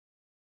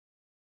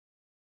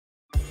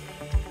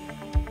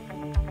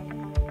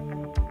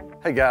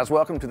Hey guys,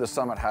 welcome to the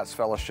Summit Heights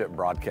Fellowship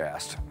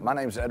broadcast. My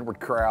name is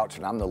Edward Crouch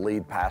and I'm the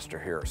lead pastor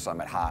here at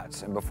Summit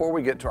Heights. And before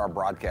we get to our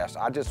broadcast,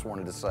 I just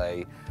wanted to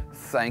say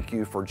thank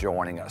you for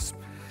joining us.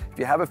 If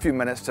you have a few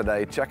minutes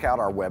today, check out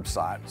our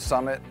website,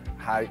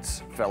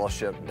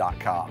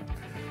 summitheightsfellowship.com,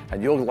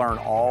 and you'll learn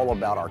all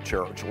about our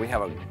church. We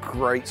have a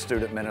great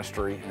student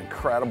ministry, an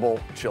incredible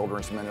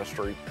children's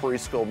ministry,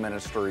 preschool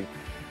ministry,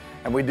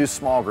 and we do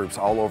small groups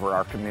all over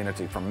our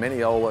community, from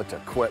Mineola to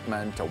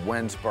Quitman to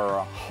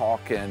Winsboro,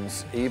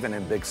 Hawkins, even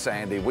in Big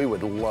Sandy. We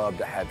would love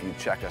to have you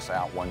check us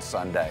out one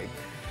Sunday.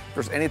 If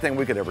there's anything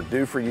we could ever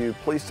do for you,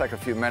 please take a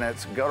few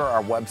minutes, go to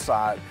our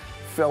website,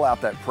 fill out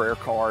that prayer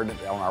card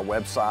on our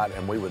website,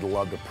 and we would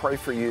love to pray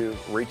for you,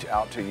 reach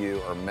out to you,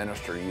 or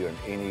minister to you in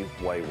any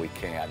way we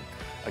can.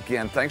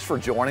 Again, thanks for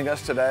joining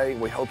us today.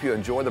 We hope you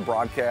enjoy the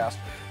broadcast.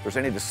 If there's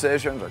any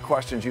decisions or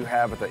questions you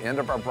have at the end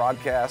of our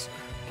broadcast,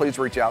 please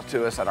reach out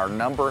to us at our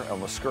number on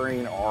the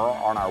screen or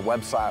on our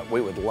website. We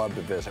would love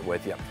to visit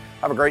with you.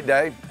 Have a great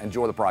day.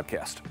 Enjoy the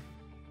broadcast.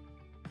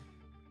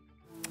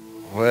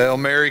 Well,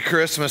 Merry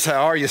Christmas.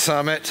 How are you,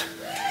 Summit?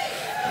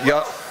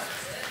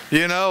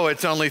 You know,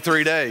 it's only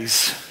 3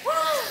 days.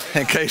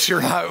 In case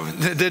you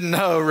didn't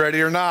know,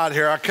 ready or not,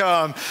 here I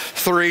come.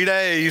 3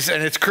 days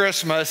and it's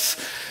Christmas.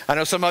 I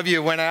know some of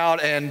you went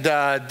out and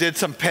did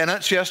some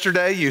penance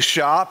yesterday. You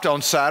shopped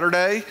on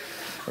Saturday.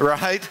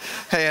 Right?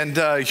 And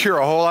you're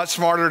a whole lot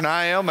smarter than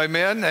I am,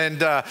 amen?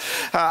 And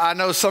I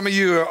know some of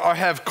you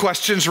have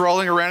questions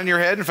rolling around in your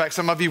head. In fact,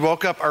 some of you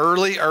woke up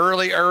early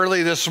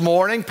this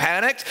morning,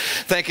 panicked,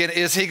 thinking,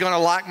 is he going to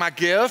like my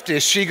gift?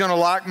 Is she going to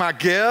like my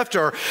gift?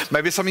 Or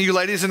maybe some of you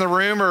ladies in the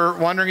room are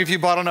wondering if you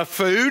bought enough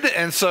food,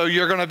 and so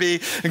you're going to be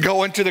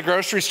going to the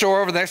grocery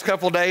store over the next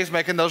couple of days,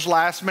 making those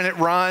last-minute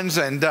runs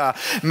and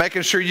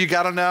making sure you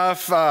got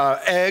enough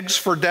eggs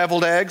for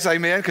deviled eggs,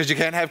 amen? Because you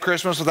can't have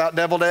Christmas without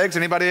deviled eggs.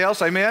 Anybody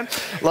else? Amen.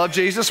 Love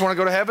Jesus, want to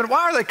go to heaven.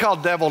 Why are they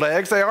called deviled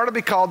eggs? They are to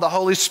be called the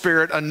Holy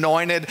Spirit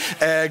anointed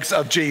eggs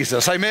of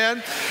Jesus.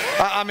 Amen.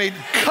 I mean,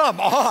 come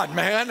on,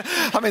 man.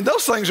 I mean,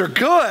 those things are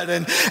good.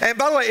 And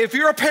by the way, if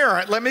you're a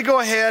parent, let me go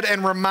ahead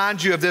and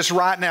remind you of this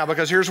right now,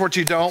 because here's what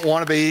you don't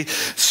want to be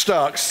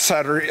stuck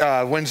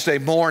Wednesday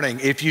morning.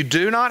 If you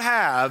do not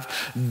have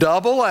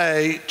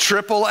AA,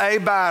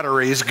 AAA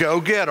batteries, go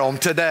get them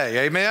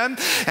today. Amen.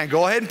 And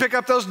go ahead and pick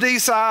up those D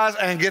size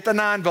and get the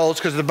 9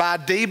 volts, because to buy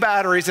D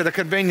batteries at a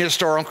convenience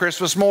store on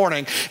Christmas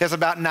morning is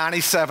about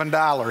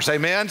 $97.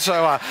 Amen.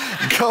 So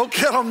go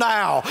get them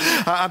now.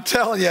 I'm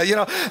telling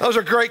you, those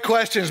are great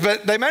questions,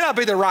 but they may not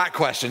be the right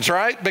questions,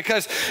 right?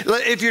 Because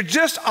if you're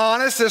just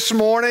honest this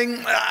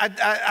morning,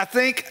 I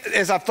think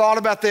as I've thought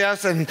about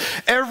this, and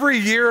every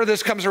year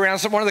this comes around,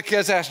 one of the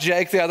kids asked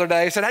Jake the other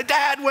day, he said, "Hey,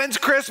 Dad, when's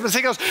Christmas?"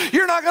 He goes,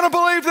 "You're not going to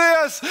believe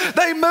this.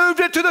 They moved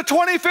it to the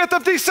 25th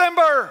of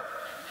December.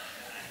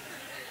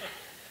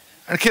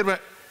 And the kid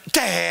went,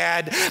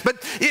 "Dad," but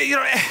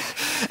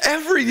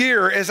every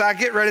year as I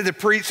get ready to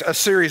preach a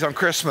series on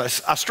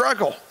Christmas, I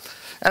struggle.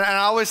 And I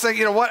always think,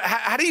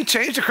 how do you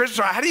change the Christmas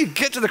story? How do you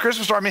get to the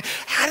Christmas story? I mean,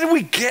 how did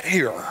we get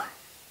here?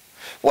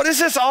 What is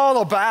this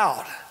all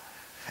about?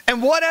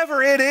 And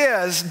whatever it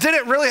is, did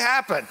it really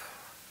happen?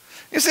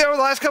 You see, over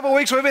the last couple of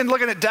weeks, we've been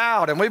looking at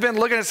doubt, and we've been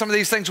looking at some of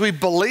these things we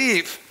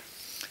believe.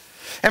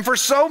 And for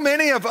so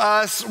many of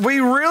us,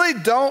 we really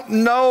don't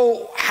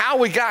know how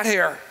we got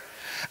here.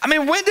 I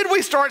mean, when did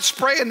we start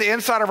spraying the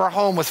inside of our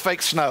home with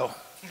fake snow?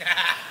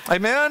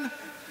 Amen?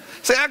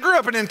 See, I grew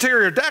up in an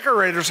interior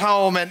decorator's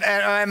home, and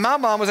my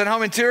mom was in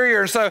home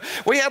interior, and so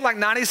we had like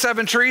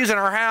 97 trees in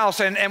our house,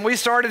 and we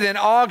started in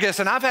August,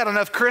 and I've had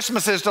enough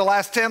Christmases to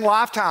last 10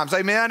 lifetimes,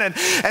 amen? And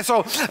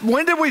so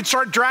when did we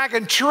start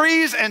dragging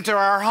trees into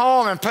our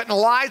home and putting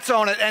lights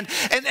on it? And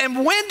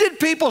when did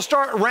people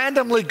start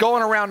randomly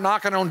going around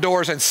knocking on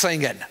doors and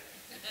singing?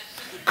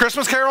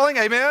 Christmas caroling,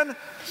 amen?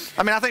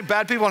 I mean, I think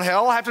bad people in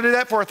hell have to do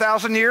that for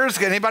 1,000 years.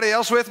 Anybody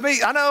else with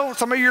me? I know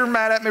some of you are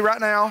mad at me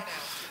right now.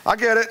 I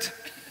get it.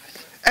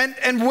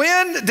 And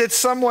when did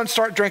someone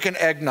start drinking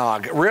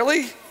eggnog?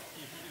 Really?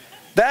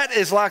 That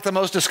is like the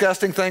most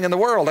disgusting thing in the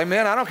world.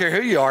 Amen. I don't care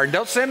who you are.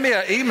 Don't send me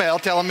an email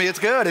telling me it's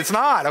good. It's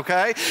not,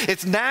 okay?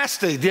 It's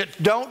nasty.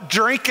 Don't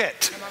drink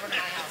it.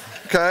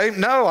 Okay?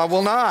 No, I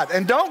will not.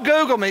 And don't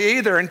Google me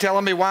either and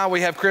telling me why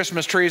we have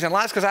Christmas trees and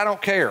lights, because I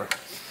don't care.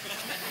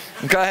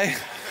 Okay?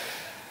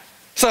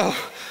 So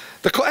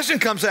the question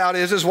comes out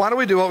is why do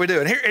we do what we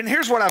do? And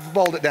here's what I've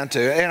boiled it down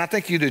to, and I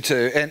think you do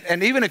too.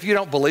 And even if you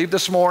don't believe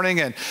this morning,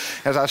 and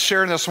as I was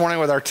sharing this morning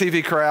with our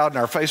TV crowd and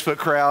our Facebook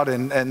crowd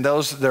and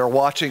those that are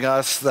watching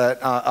us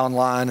that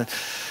online,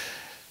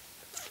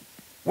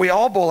 we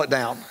all boil it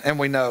down, and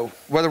we know,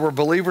 whether we're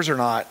believers or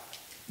not,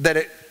 that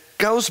it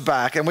goes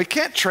back, and we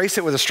can't trace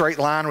it with a straight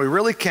line. We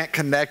really can't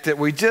connect it.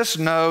 We just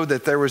know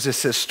that there was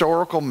this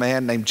historical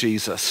man named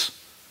Jesus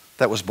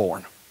that was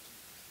born.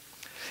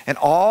 And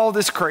all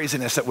this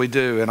craziness that we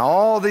do, and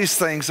all these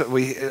things that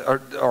we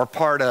are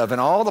part of,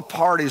 and all the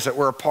parties that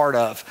we're a part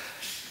of,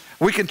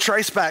 we can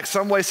trace back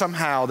some way,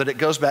 somehow, that it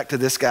goes back to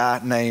this guy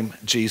named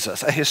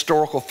Jesus, a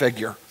historical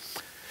figure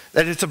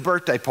that it's a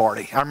birthday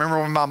party. I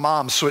remember when my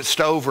mom switched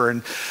over,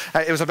 and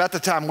it was about the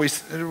time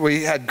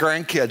we had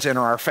grandkids enter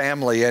our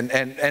family,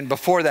 and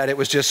before that it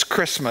was just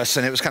Christmas,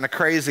 and it was kind of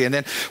crazy. And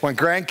then when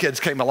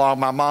grandkids came along,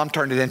 my mom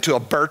turned it into a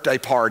birthday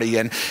party,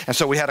 and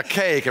so we had a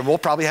cake, and we'll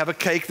probably have a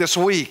cake this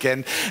week,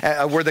 and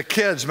where the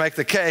kids make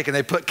the cake, and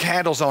they put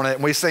candles on it,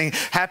 and we sing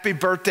Happy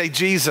Birthday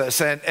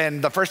Jesus.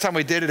 And the first time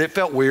we did it, it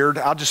felt weird,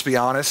 I'll just be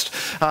honest.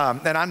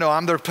 And I know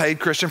I'm their paid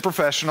Christian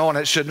professional, and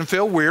it shouldn't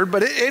feel weird,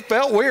 but it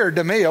felt weird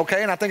to me,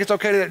 okay? And I think it's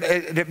okay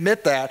to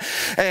admit that.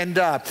 And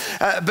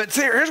but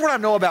see, here's what I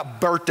know about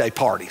birthday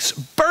parties.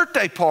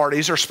 Birthday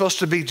parties are supposed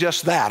to be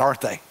just that, aren't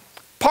they?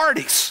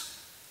 Parties.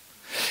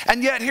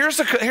 And yet, here's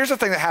the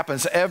thing that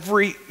happens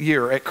every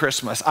year at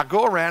Christmas. I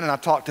go around and I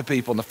talk to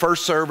people in the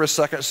first service,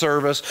 second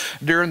service,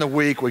 during the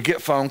week. We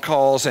get phone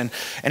calls, and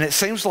it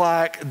seems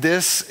like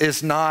this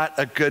is not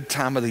a good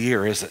time of the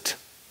year, is it?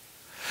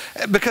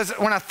 Because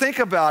when I think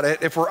about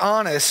it, if we're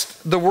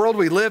honest, the world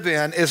we live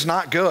in is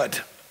not good.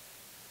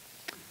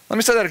 Let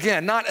me say that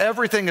again. Not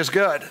everything is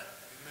good.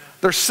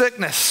 There's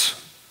sickness.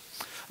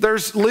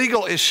 There's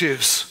legal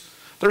issues.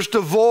 There's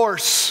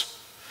divorce.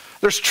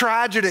 There's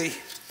tragedy.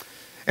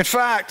 In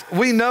fact,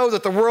 we know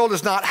that the world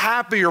is not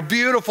happy or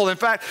beautiful. In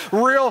fact,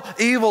 real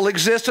evil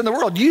exists in the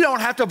world. You don't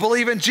have to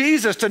believe in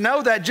Jesus to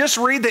know that. Just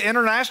read the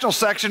international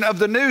section of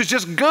the news.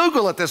 Just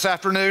Google it this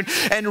afternoon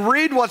and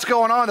read what's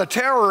going on, the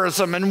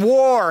terrorism and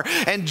war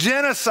and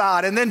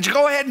genocide. And then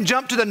go ahead and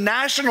jump to the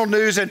national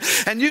news,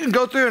 and you can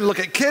go through and look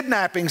at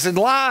kidnappings and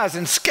lies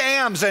and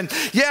scams and,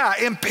 yeah,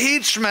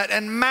 impeachment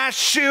and mass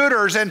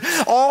shooters and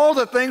all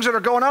the things that are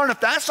going on. If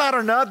that's not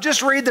enough,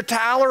 just read the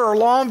Tyler or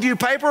Longview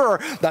paper or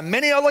the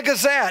Mineola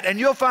Gazette, and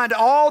you'll find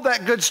all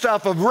that good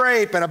stuff of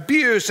rape and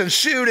abuse and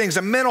shootings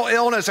and mental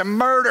illness and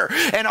murder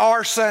and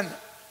arson.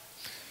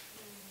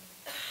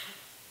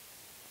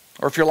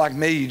 Or if you're like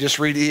me, you just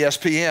read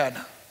ESPN.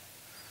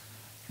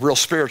 Real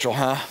spiritual,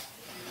 huh?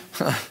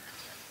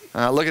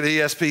 Look at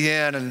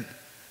ESPN and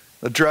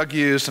the drug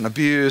use and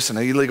abuse and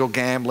illegal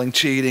gambling,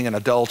 cheating and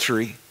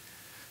adultery.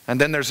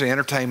 And then there's the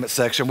entertainment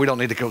section. We don't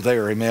need to go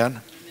there,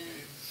 amen?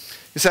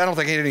 You see, I don't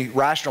think any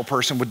rational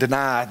person would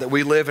deny that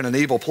we live in an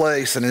evil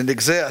place and it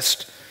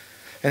exists.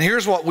 And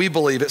here's what we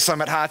believe at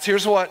Summit Heights.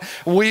 Here's what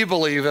we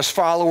believe as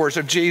followers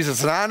of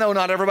Jesus. And I know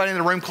not everybody in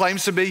the room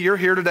claims to be. You're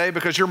here today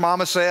because your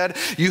mama said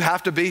you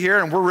have to be here,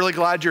 and we're really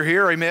glad you're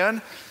here, amen?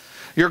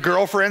 Your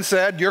girlfriend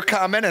said you're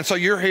coming, and so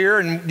you're here,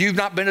 and you've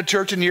not been to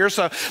church in years.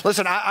 So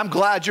listen, I'm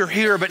glad you're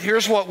here, but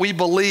here's what we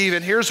believe,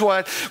 and here's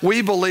what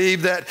we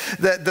believe, that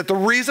the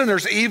reason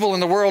there's evil in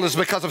the world is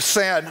because of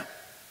sin.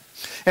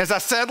 As I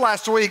said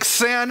last week,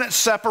 sin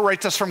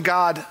separates us from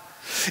God.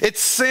 It's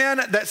sin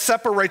that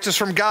separates us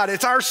from God.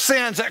 It's our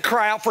sins that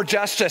cry out for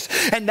justice.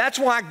 And that's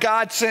why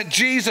God sent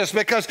Jesus,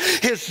 because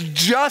his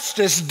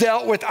justice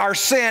dealt with our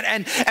sin.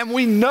 And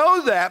we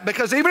know that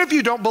because even if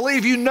you don't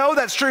believe, you know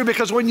that's true,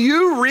 because when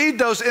you read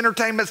those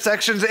entertainment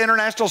sections, the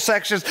international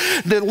sections,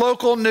 the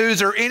local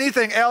news, or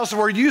anything else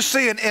where you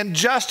see an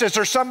injustice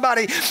or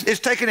somebody is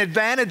taken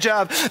advantage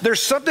of,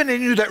 there's something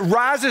in you that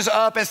rises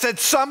up and said,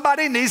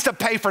 somebody needs to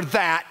pay for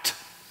that.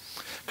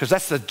 Because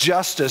that's the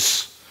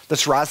justice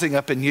that's rising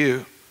up in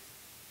you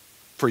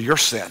for your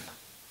sin.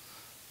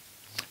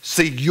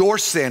 See, your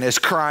sin is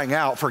crying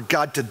out for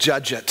God to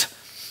judge it.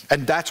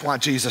 And that's why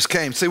Jesus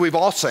came. See, we've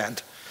all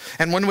sinned.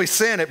 And when we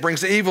sin, it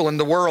brings evil in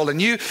the world. And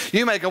you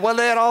may go, well,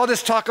 they had all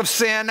this talk of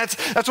sin.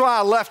 That's why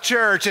I left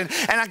church. And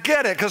I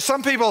get it, because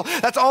some people,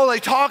 that's all they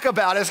talk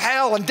about is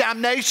hell and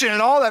damnation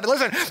and all that. But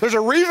listen, there's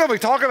a reason we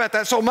talk about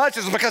that so much,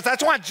 is because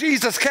that's why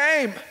Jesus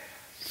came,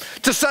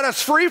 to set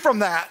us free from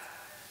that.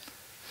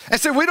 And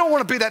so we don't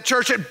want to be that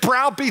church that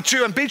browbeats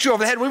you and beats you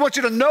over the head. We want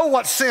you to know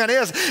what sin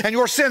is, and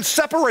your sin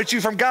separates you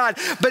from God.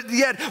 But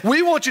yet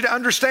we want you to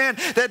understand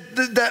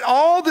that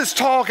all this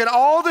talk and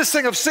all this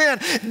thing of sin,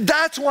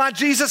 that's why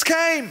Jesus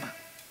came.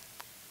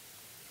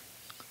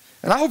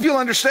 And I hope you'll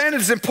understand it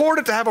is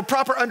important to have a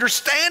proper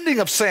understanding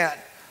of sin.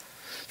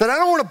 That I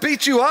don't want to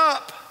beat you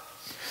up.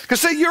 Because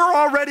see, you're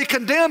already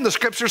condemned, the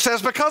scripture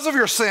says, because of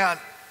your sin.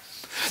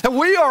 And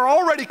we are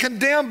already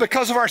condemned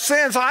because of our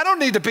sins. I don't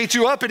need to beat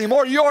you up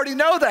anymore. You already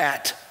know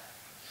that,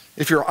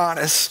 if you're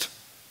honest.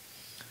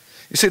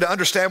 You see, to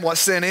understand what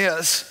sin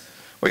is,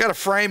 we got to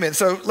frame it.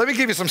 So let me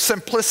give you some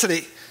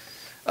simplicity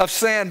of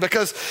sin,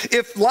 because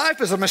if life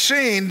is a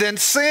machine, then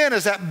sin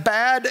is that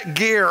bad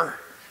gear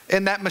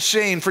in that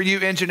machine for you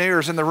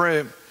engineers in the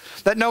room.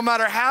 That no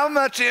matter how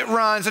much it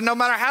runs and no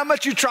matter how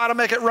much you try to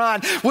make it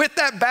run, with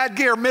that bad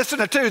gear missing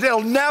a tooth,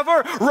 it'll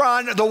never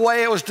run the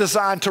way it was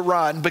designed to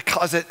run,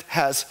 because it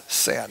has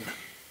sin.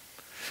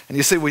 And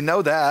you see, we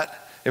know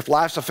that. If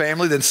life's a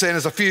family, then sin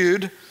is a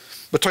feud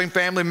between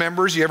family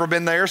members. You ever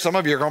been there? Some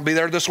of you are going to be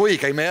there this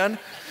week, amen?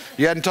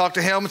 You hadn't talked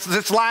to him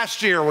since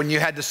last year when you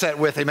had to sit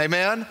with him,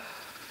 amen?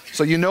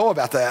 So you know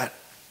about that.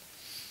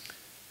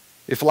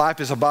 If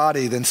life is a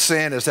body, then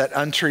sin is that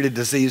untreated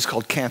disease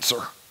called cancer,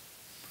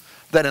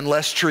 that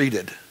unless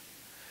treated,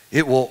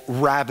 it will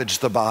ravage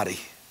the body,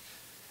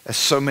 as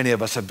so many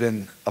of us have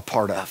been a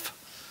part of.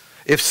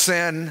 If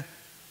sin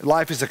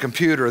life is a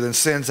computer, then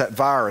sin's that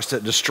virus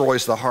that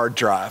destroys the hard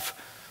drive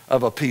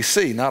of a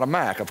PC, not a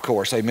Mac, of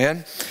course,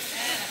 amen?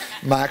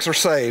 Macs are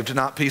saved,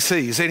 not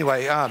PCs.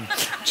 Anyway,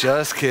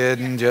 just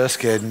kidding,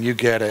 you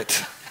get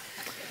it.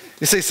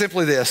 You see,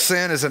 simply this,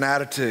 sin is an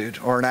attitude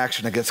or an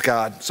action against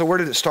God. So where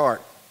did it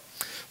start?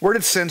 Where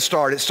did sin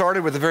start? It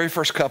started with the very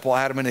first couple,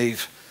 Adam and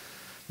Eve,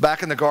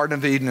 back in the Garden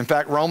of Eden. In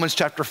fact, Romans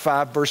chapter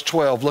 5, verse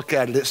 12, look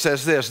at it. It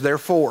says this,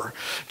 therefore,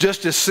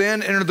 just as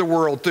sin entered the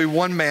world through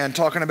one man,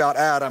 talking about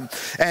Adam,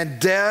 and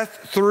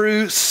death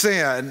through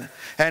sin,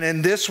 and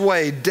in this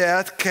way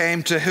death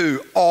came to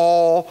who?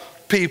 All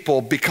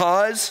people,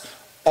 because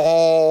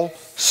all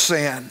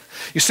sin.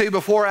 You see,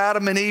 before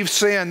Adam and Eve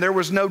sinned, there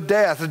was no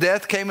death.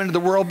 Death came into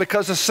the world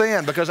because of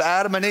sin, because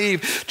Adam and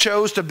Eve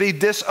chose to be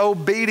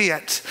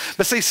disobedient.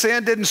 But see,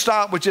 sin didn't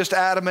stop with just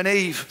Adam and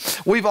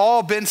Eve. We've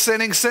all been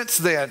sinning since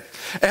then.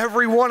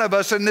 Every one of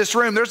us in this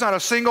room, there's not a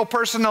single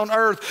person on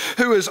earth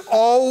who is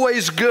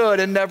always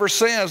good and never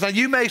sins. Now,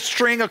 you may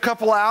string a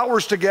couple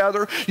hours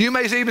together. You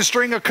may even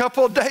string a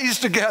couple of days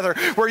together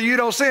where you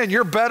don't sin.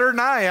 You're better than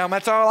I am.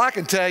 That's all I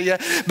can tell you.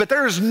 But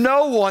there's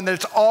no one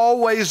that's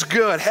always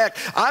good. Heck,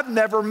 I've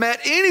never met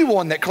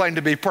anyone that claimed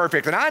to be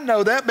perfect. And I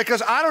know that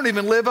because I don't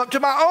even live up to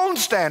my own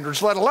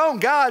standards, let alone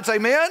God's.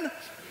 Amen?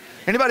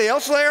 Anybody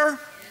else there?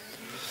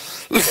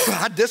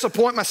 I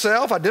disappoint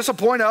myself. I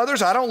disappoint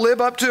others. I don't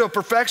live up to a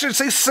perfection.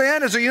 See,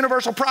 sin is a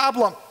universal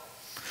problem.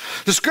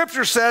 The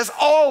scripture says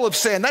all of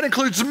sin. That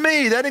includes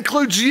me. That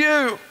includes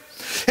you.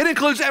 It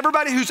includes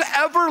everybody who's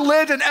ever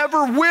lived and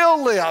ever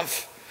will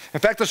live.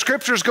 In fact, the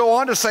scriptures go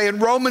on to say in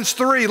Romans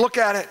 3, look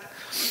at it.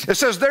 It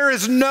says, there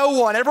is no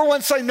one.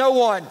 Everyone say no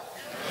one.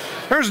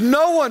 There's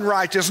no one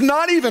righteous,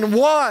 not even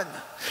one.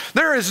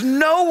 There is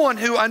no one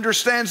who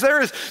understands.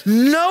 There is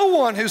no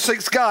one who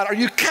seeks God. Are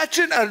you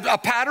catching a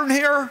pattern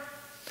here?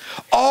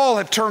 All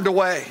have turned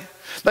away.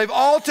 They've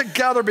all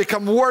together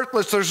become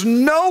worthless. There's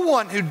no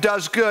one who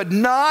does good,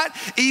 not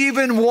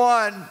even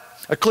one.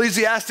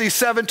 Ecclesiastes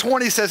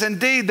 7:20 says,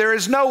 indeed, there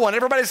is no one.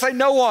 Everybody say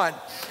no one.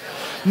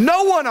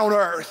 No one on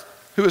earth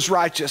who is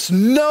righteous.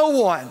 No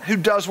one who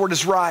does what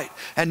is right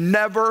and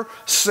never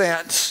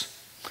sins.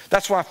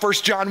 That's why 1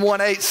 John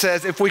 1:8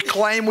 says, if we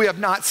claim we have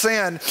not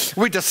sinned,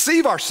 we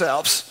deceive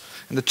ourselves,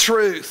 and the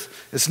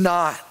truth is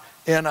not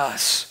in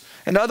us.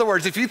 In other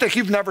words, if you think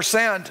you've never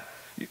sinned,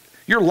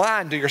 you're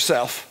lying to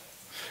yourself.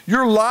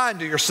 You're lying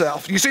to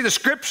yourself. You see, the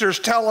scriptures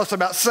tell us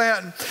about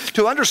sin.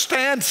 To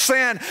understand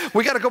sin,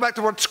 we got to go back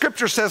to what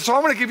scripture says. So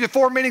I'm going to give you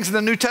 4 meanings in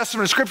the New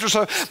Testament of scripture,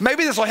 so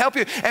maybe this will help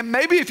you. And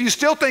maybe if you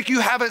still think you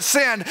haven't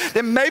sinned,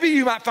 then maybe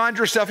you might find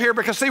yourself here.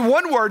 Because see,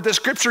 one word that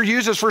scripture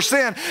uses for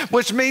sin,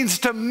 which means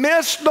to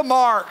miss the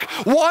mark,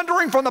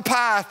 wandering from the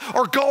path,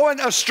 or going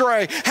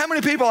astray. How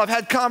many people I've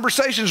had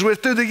conversations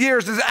with through the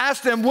years and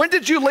asked them, when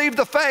did you leave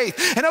the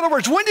faith? In other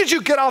words, when did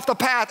you get off the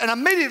path? And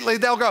immediately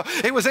they'll go,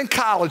 it was in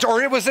college,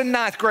 or it was in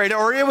 9th grade,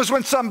 or it was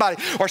when somebody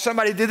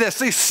did this.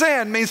 See,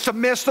 sin means to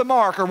miss the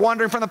mark or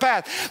wandering from the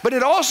path. But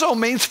it also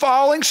means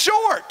falling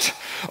short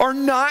or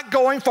not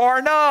going far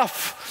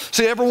enough.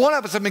 See, every one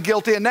of us have been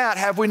guilty in that,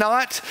 have we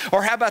not?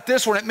 Or how about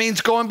this one? It means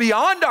going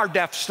beyond our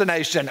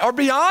destination or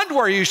beyond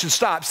where you should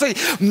stop. See,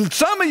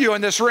 some of you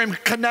in this room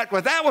connect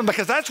with that one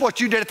because that's what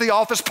you did at the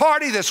office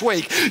party this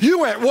week. You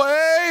went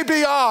way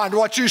beyond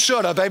what you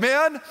should have.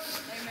 Amen?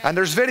 And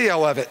there's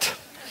video of it.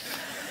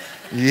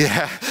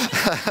 Yeah.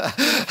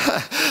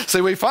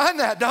 See, we find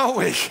that, don't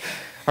we?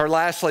 Or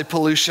lastly,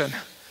 pollution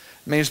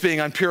means being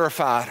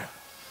unpurified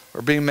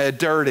or being made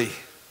dirty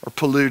or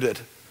polluted.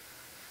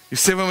 You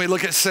see, when we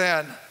look at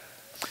sin,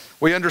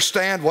 we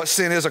understand what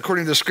sin is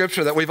according to the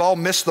scripture, that we've all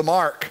missed the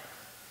mark.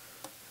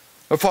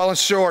 We've fallen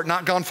short,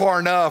 not gone far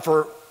enough,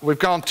 or we've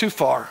gone too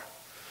far,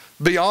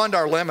 beyond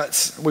our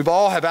limits. We've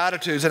all have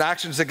attitudes and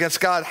actions against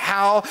God.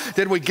 How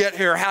did we get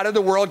here? How did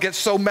the world get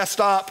so messed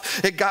up?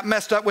 It got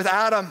messed up with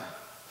Adam.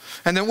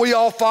 And then we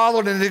all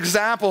followed an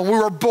example, and we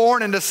were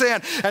born into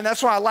sin. And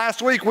that's why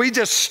last week we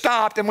just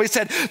stopped and we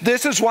said,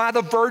 this is why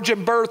the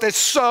virgin birth is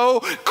so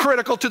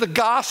critical to the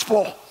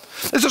gospel.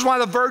 This is why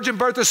the virgin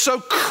birth is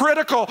so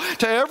critical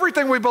to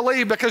everything we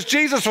believe, because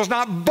Jesus was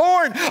not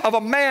born of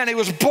a man. He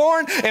was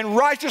born in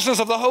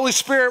righteousness of the Holy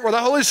Spirit, where the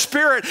Holy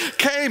Spirit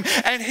came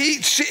and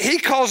he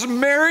caused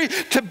Mary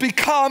to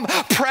become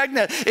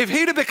pregnant. If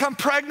he'd have become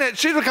pregnant,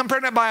 she'd become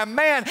pregnant by a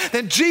man,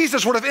 then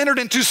Jesus would have entered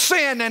into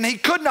sin, and he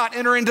could not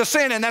enter into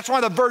sin. And that's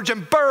why the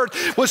virgin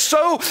birth was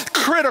so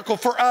critical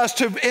for us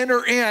to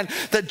enter in,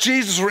 that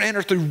Jesus would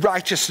enter through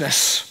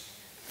righteousness,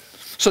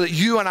 so that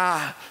you and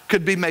I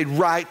could be made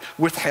right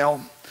with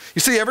him. You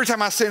see, every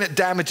time I sin, it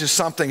damages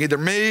something, either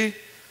me,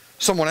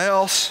 someone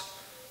else,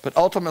 but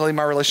ultimately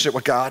my relationship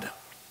with God.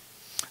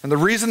 And the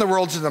reason the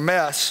world's in a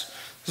mess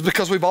is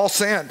because we've all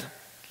sinned.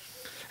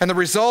 And the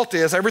result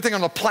is everything on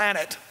the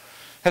planet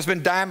has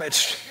been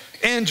damaged,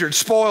 injured,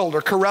 spoiled,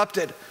 or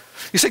corrupted.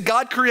 You see,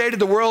 God created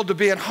the world to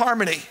be in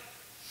harmony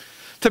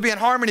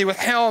with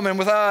him and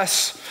with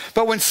us.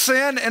 But when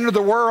sin entered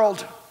the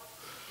world,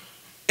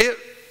 it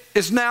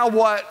is now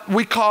what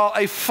we call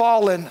a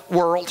fallen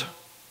world.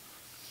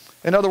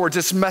 In other words,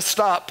 it's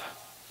messed up.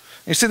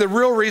 You see, the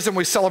real reason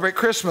we celebrate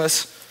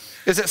Christmas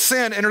is that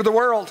sin entered the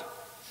world.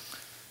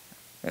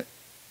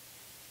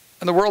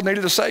 And the world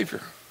needed a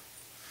Savior.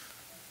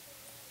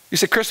 You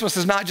see, Christmas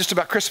is not just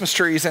about Christmas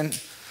trees and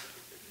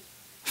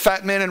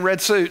fat men in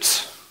red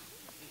suits.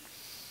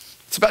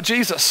 It's about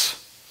Jesus,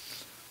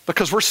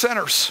 because we're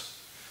sinners.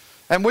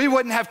 And we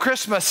wouldn't have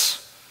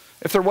Christmas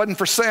if there wasn't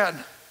for sin.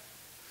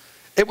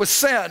 It was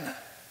sin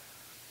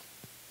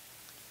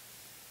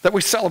that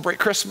we celebrate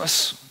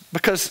Christmas,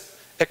 because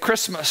at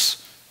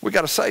Christmas we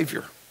got a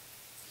Savior.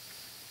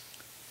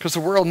 Because the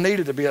world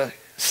needed to be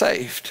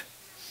saved,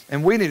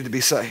 and we needed to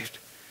be saved.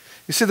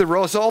 You see, the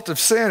result of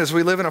sin is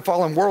we live in a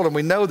fallen world, and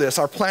we know this.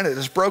 Our planet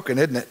is broken,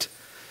 isn't it?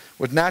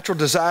 With natural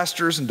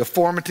disasters and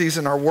deformities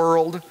in our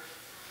world.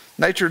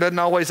 Nature doesn't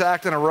always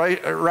act in a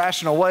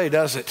rational way,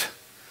 does it?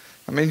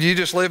 I mean, you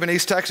just live in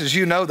East Texas,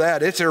 you know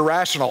that. It's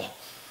irrational.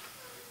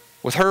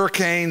 With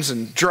hurricanes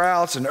and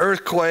droughts and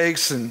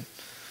earthquakes and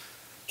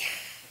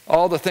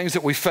all the things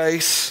that we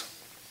face.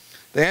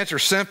 The answer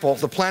is simple.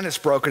 The planet's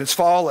broken. It's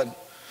fallen.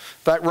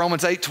 In fact,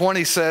 Romans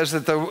 8:20 says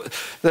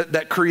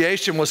that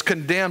creation was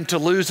condemned to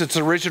lose its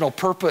original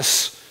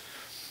purpose.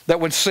 That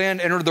when sin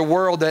entered the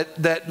world,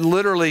 that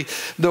literally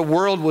the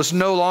world was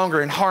no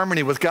longer in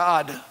harmony with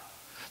God.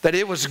 That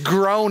it was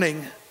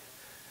groaning.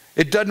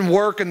 It doesn't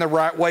work in the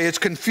right way. It's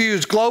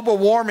confused. Global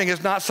warming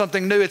is not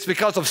something new. It's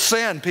because of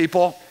sin,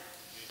 people.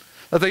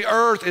 That the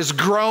earth is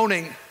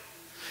groaning.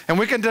 And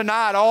we can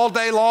deny it all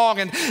day long,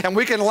 and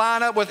we can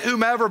line up with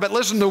whomever, but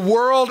listen, the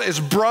world is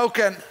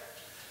broken.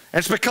 And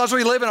it's because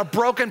we live in a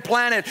broken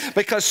planet,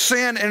 because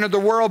sin entered the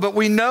world, but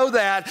we know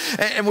that,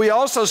 and we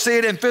also see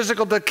it in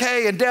physical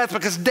decay and death,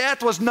 because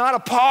death was not a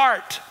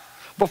part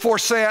before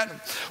sin.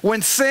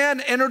 When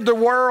sin entered the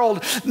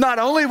world, not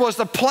only was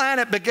the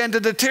planet began to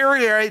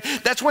deteriorate,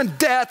 that's when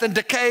death and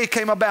decay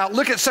came about.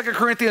 Look at 2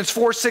 Corinthians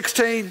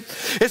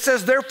 4:16. It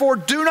says, therefore,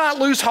 do not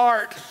lose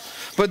heart.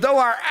 But though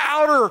our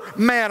outer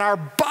man, our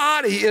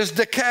body is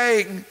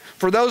decaying,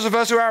 for those of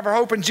us who have our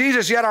hope in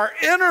Jesus, yet our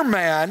inner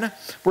man,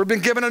 we've been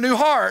given a new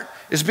heart,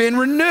 is being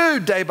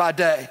renewed day by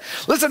day.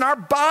 Listen, our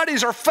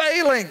bodies are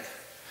failing.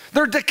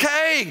 They're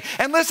decaying.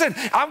 And listen,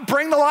 I'll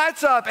bring the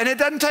lights up, and it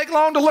doesn't take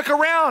long to look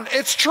around.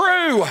 It's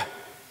true.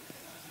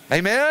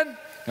 Amen?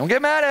 Don't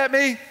get mad at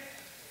me.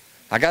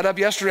 I got up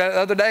the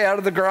other day out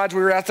of the garage.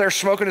 We were out there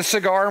smoking a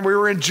cigar, and we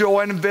were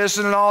enjoying and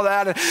visiting and all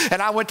that.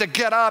 And I went to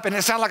get up, and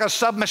it sounded like a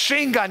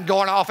submachine gun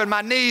going off in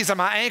my knees and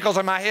my ankles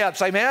and my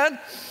hips. Amen?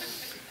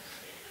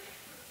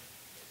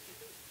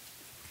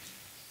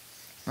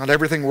 Not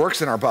everything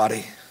works in our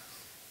body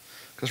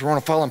because we're on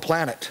a fallen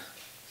planet.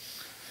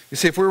 You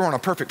see, if we were on a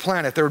perfect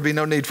planet, there would be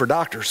no need for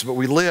doctors, but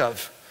we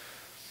live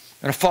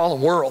in a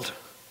fallen world.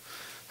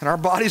 And our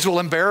bodies will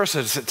embarrass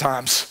us at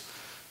times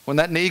when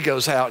that knee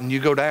goes out and you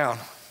go down.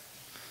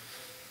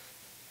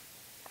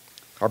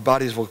 Our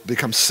bodies will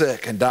become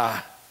sick and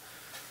die.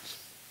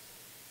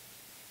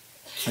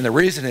 And the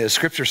reason is,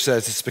 Scripture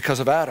says it's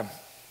because of Adam.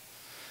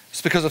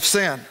 It's because of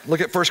sin.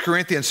 Look at 1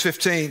 Corinthians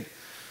 15.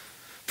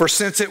 For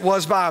since it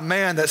was by a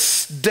man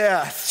that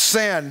death,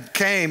 sin,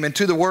 came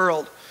into the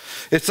world,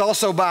 it's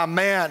also by a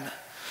man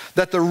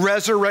that the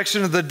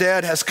resurrection of the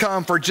dead has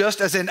come. For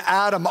just as in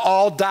Adam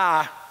all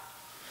die,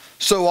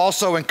 so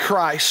also in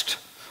Christ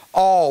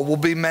all will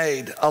be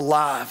made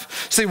alive.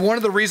 See, one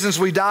of the reasons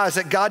we die is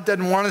that God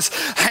doesn't want us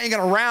hanging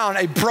around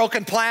a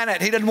broken planet.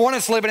 He didn't want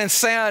us living in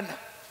sin.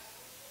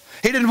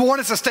 He didn't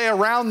want us to stay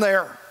around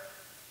there.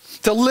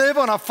 To live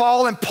on a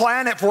fallen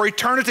planet for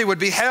eternity would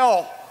be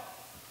hell.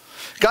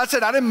 God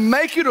said, I didn't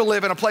make you to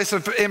live in a place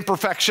of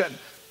imperfection.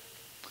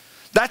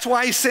 That's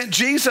why he sent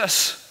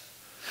Jesus.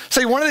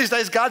 See, one of these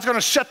days, God's going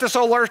to shut this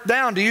whole earth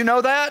down. Do you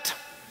know that?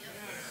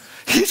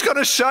 Yes. He's going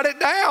to shut it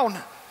down.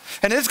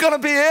 And it's going to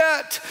be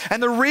it.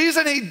 And the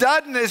reason he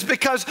doesn't is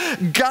because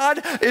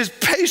God is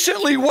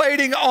patiently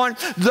waiting on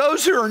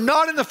those who are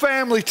not in the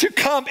family to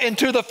come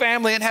into the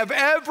family and have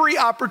every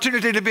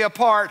opportunity to be a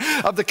part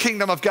of the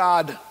kingdom of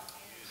God.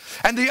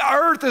 And the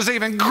earth is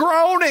even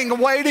groaning,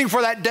 waiting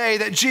for that day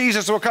that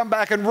Jesus will come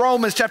back. In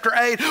Romans chapter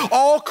 8,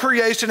 all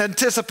creation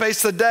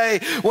anticipates the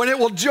day when it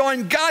will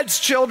join God's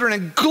children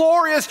in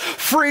glorious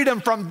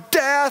freedom from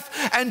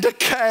death and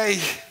decay.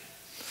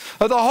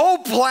 The whole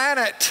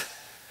planet,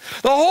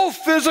 the whole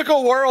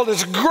physical world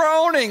is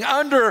groaning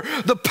under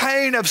the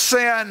pain of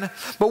sin.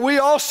 But we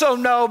also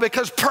know,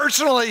 because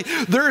personally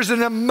there is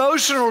an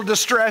emotional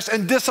distress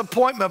and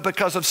disappointment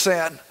because of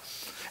sin.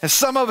 And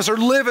some of us are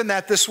living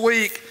that this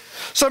week.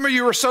 Some of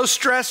you are so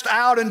stressed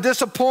out and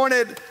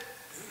disappointed.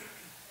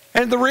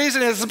 And the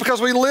reason is because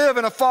we live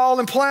in a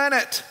fallen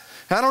planet.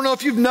 I don't know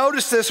if you've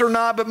noticed this or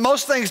not, but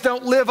most things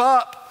don't live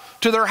up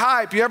to their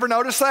hype. You ever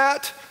notice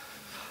that?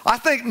 I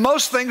think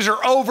most things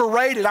are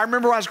overrated. I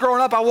remember when I was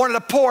growing up, I wanted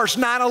a Porsche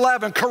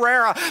 911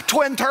 Carrera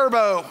twin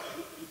turbo.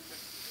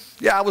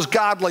 Yeah, I was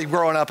godly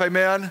growing up,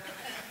 amen?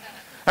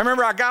 I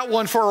remember I got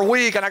one for a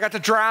week and I got to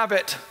drive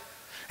it.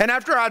 And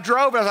after I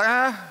drove it, I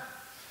was like,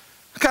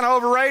 kind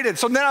of overrated.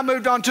 So then I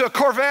moved on to a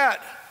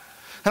Corvette.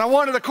 And I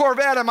wanted a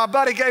Corvette, and my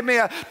buddy gave me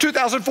a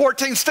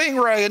 2014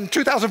 Stingray in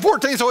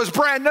 2014, so it was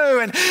brand new,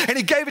 and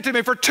he gave it to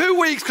me for 2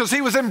 weeks because he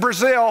was in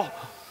Brazil.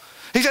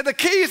 He said, the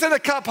key's in the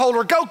cup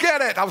holder, go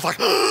get it. I was like,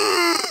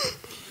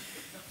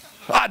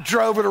 I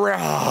drove it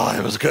around. Oh,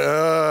 it was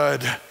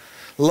good.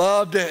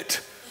 Loved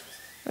it.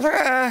 I was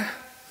like,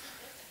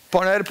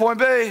 point A to point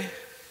B.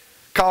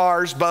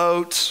 Cars,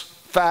 boats,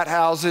 fat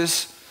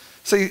houses.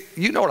 See,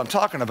 you know what I'm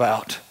talking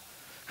about.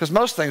 Because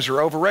most things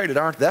are overrated,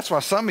 aren't they? That's why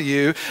some of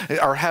you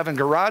are having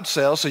garage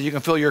sales so you can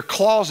fill your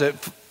closet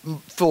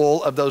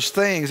full of those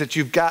things that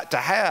you've got to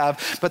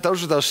have, but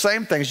those are those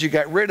same things you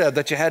got rid of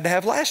that you had to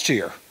have last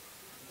year.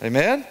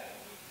 Amen?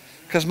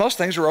 Because most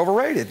things are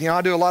overrated. You know,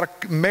 I do a lot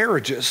of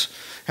marriages.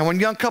 And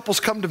when young couples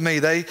come to me,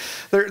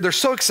 they're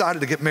so excited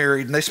to get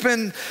married.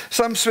 And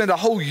some spend a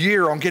whole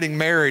year on getting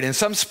married. And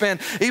some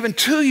spend even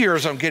 2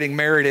 years on getting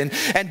married.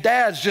 And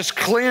dads just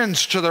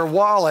clinch to their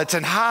wallets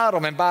and hide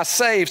them and buy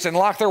safes and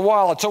lock their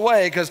wallets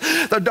away because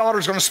their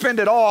daughter's going to spend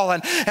it all.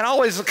 And I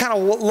always kind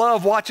of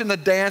love watching the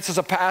dance as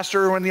a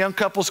pastor when the young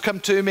couples come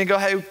to me and go,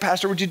 hey,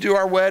 pastor, would you do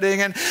our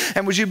wedding?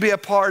 And would you be a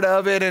part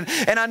of it? And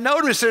I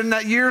noticed in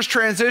that year's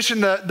transition,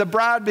 the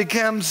bride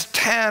becomes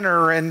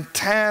tanner and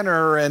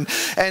tanner and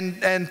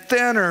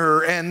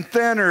thinner and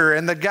thinner,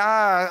 and the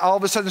guy all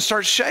of a sudden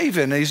starts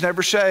shaving, and he's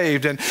never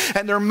shaved, and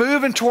they're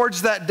moving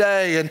towards that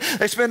day, and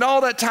they spend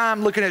all that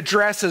time looking at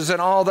dresses and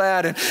all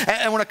that,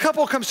 and when a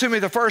couple comes to me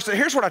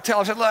here's what I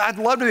tell them. I said, look, I'd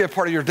love to be a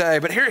part of your day,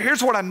 but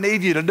here's what I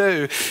need you to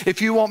do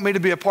if you want me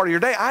to be a part of your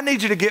day. I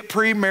need you to get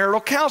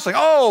premarital counseling.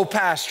 Oh,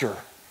 pastor,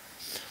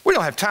 we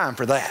don't have time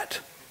for that.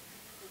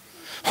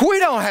 We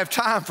don't have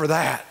time for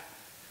that.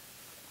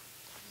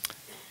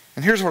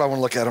 And here's what I want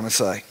to look at them and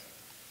say.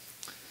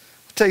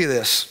 I'll tell you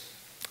this,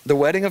 the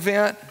wedding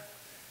event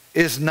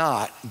is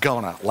not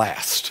gonna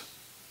last.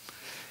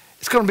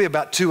 It's gonna be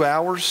about 2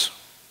 hours,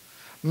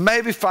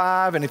 maybe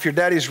 5, and if your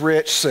daddy's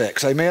rich,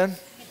 6, amen?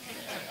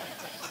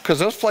 Because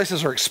those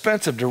places are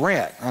expensive to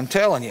rent, I'm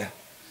telling you.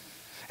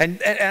 And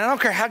I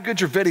don't care how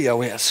good your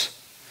video is.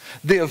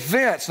 The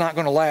event's not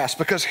gonna last,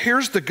 because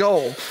here's the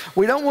goal.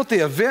 We don't want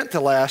the event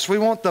to last, we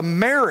want the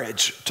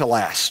marriage to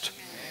last.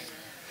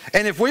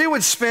 And if we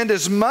would spend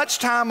as much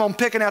time on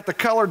picking out the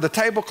color of the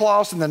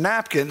tablecloths and the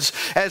napkins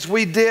as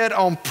we did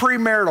on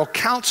premarital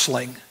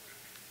counseling,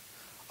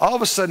 all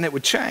of a sudden it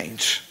would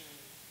change.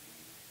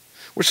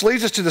 Which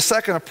leads us to the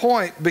second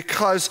point,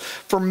 because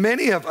for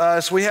many of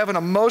us, we have an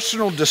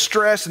emotional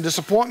distress and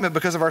disappointment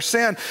because of our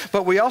sin,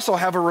 but we also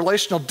have a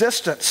relational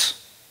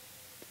distance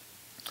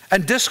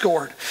and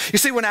discord. You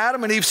see, when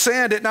Adam and Eve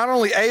sinned, it not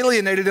only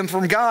alienated them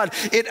from God,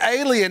 it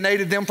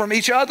alienated them from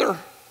each other.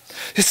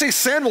 You see,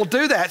 sin will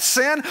do that.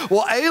 Sin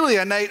will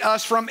alienate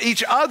us from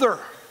each other.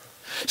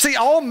 See,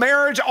 all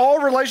marriage, all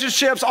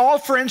relationships, all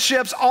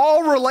friendships,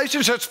 all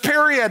relationships,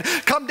 period,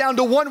 come down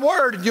to one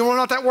word. You want to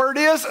know what that word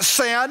is?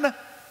 Sin.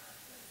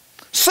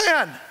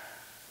 Sin.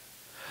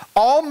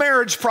 All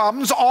marriage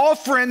problems, all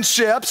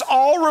friendships,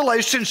 all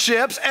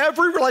relationships,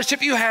 every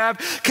relationship you have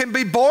can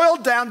be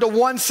boiled down to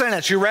one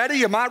sentence. You ready?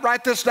 You might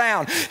write this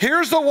down.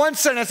 Here's the one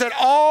sentence that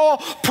all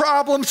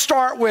problems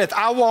start with.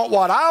 I want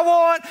what I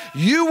want,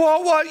 you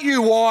want what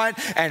you want,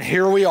 and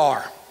here we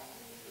are.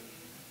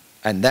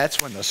 And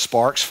that's when the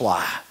sparks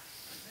fly.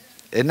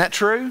 Isn't that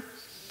true?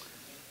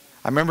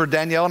 I remember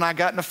Danielle and I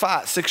got in a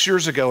fight 6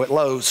 years ago at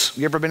Lowe's.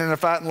 You ever been in a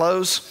fight in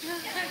Lowe's?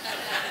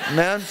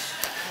 Man,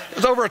 it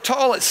was over a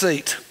toilet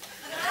seat.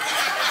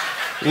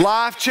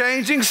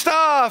 Life-changing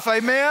stuff,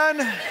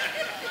 amen?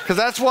 Because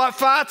that's what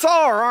fights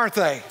are, aren't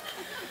they?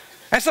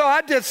 And so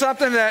I did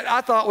something that I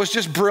thought was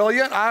just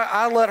brilliant.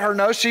 I let her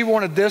know she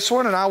wanted this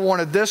one and I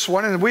wanted this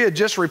one, and we had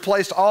just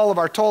replaced all of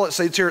our toilet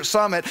seats here at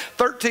Summit,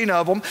 13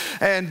 of them,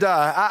 and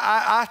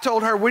I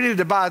told her we needed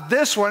to buy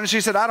this one, and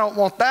she said, I don't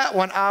want that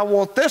one, I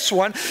want this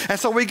one. And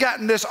so we got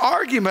in this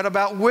argument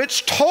about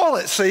which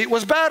toilet seat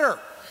was better.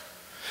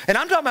 And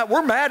I'm talking about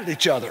we're mad at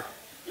each other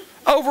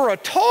over a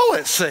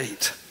toilet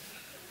seat.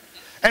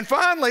 And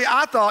finally,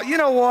 I thought, you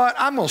know what?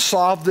 I'm going to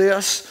solve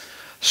this.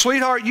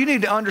 Sweetheart, you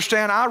need to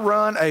understand I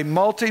run a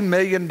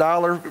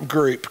multi-million-dollar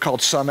group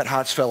called Summit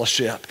Heights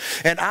Fellowship.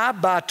 And I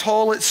buy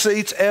toilet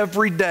seats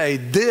every day.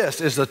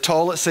 This is the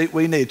toilet seat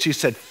we need. She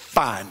said,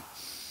 fine.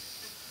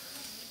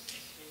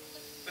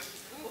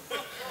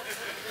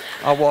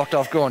 I walked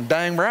off going,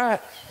 dang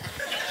right.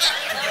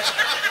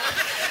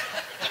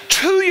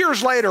 2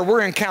 years later,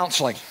 we're in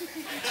counseling.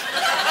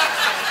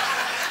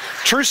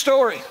 True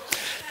story.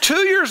 2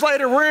 years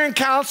later, we're in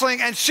counseling,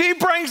 and she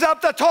brings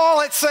up the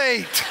toilet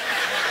seat.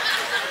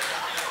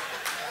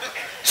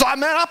 So,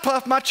 I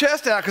puffed my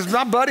chest out because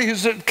my buddy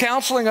who's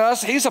counseling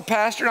us, he's a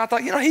pastor, and I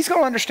thought, you know, he's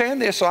going to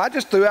understand this. So I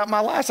just threw out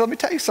my life. So let me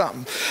tell you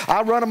something.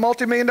 I run a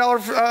multi-million-dollar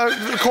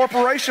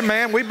corporation,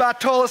 man. We buy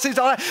toilet seats,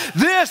 all that.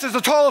 This is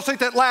a toilet seat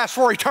that lasts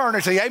for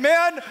eternity.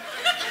 Amen?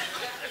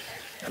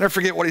 I'll never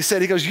forget what he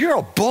said. He goes, you're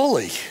a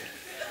bully.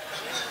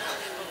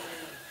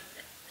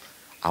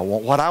 I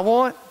want what I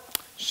want.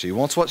 She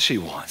wants what she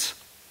wants.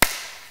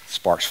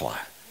 Sparks fly.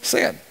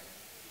 Sin.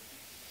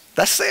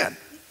 That's sin.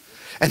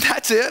 And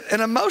that's it,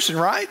 an emotion,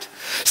 right?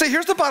 See,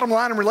 here's the bottom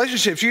line in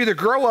relationships. You either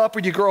grow up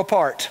or you grow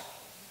apart.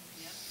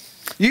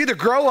 You either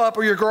grow up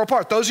or you grow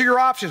apart. Those are your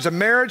options. In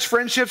marriage,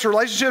 friendships,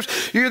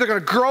 relationships, you're either going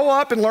to grow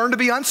up and learn to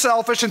be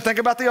unselfish and think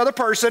about the other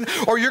person,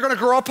 or you're going to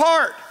grow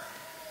apart.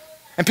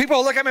 And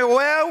people look at me,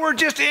 well, we're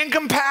just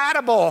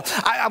incompatible.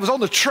 I was on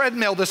the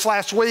treadmill this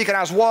last week, and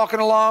I was walking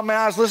along, man,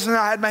 I was listening,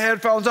 I had my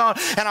headphones on,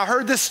 and I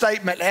heard this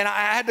statement, and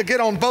I had to get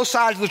on both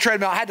sides of the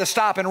treadmill. I had to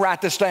stop and write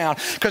this down,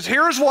 because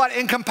here's what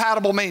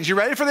incompatible means. You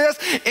ready for this?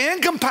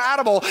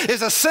 Incompatible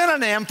is a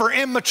synonym for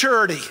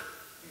immaturity.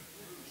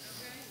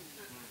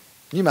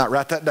 You might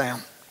write that down.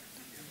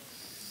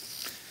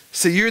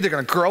 See, you're either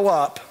going to grow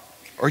up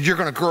or you're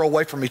going to grow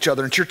away from each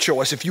other. It's your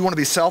choice. If you want to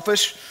be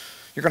selfish,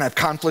 you're going to have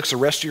conflicts the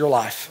rest of your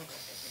life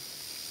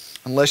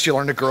unless you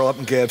learn to grow up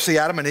and give. See,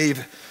 Adam and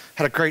Eve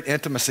had a great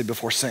intimacy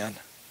before sin.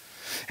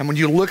 And when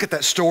you look at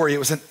that story, it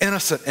was an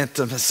innocent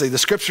intimacy. The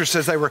scripture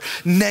says they were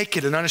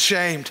naked and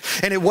unashamed.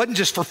 And it wasn't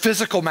just for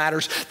physical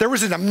matters. There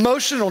was an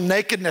emotional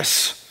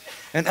nakedness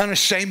and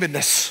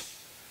unashamedness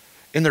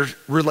in their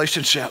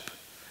relationship.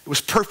 It was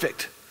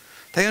perfect.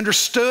 They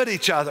understood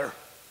each other.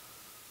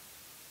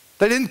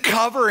 They didn't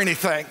cover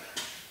anything.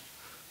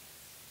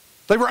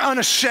 They were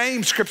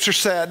unashamed, scripture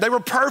said. They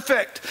were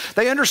perfect.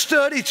 They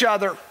understood each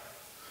other.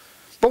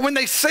 But when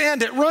they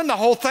sinned, it ruined the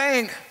whole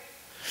thing.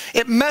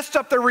 It messed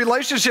up their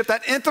relationship,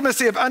 that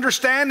intimacy of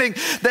understanding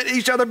that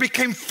each other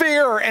became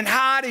fear and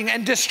hiding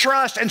and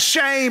distrust and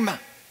shame. In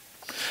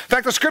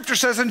fact, the scripture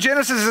says in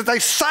Genesis that they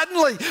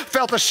suddenly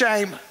felt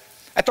ashamed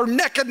at their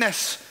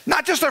nakedness,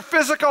 not just their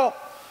physical,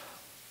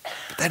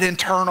 but that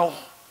internal,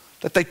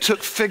 that they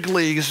took fig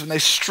leaves and they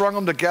strung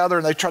them together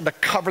and they tried to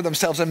cover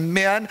themselves. And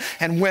men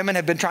and women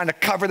have been trying to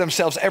cover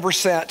themselves ever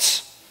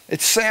since.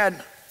 It's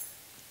sin.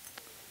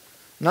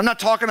 And I'm not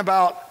talking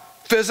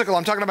about physical,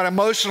 I'm talking about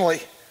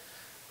emotionally.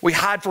 We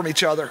hide from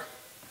each other.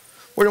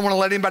 We don't want to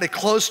let anybody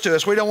close to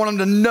us. We don't want them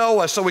to know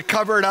us, so we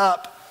cover it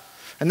up.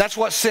 And that's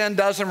what sin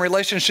does in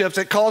relationships.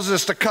 It causes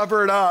us to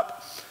cover it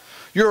up.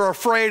 You're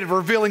afraid of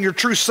revealing your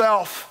true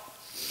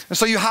self. And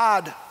so you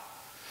hide.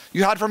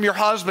 You hide from your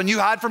husband, you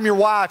hide from your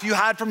wife, you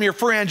hide from your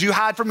friends, you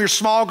hide from your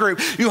small group,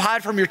 you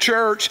hide from your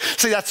church.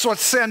 See, that's what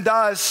sin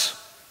does.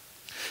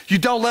 You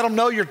don't let them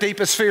know your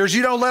deepest fears.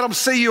 You don't let them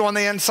see you on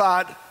the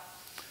inside.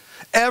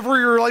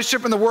 Every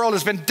relationship in the world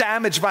has been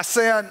damaged by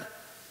sin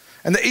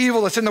and the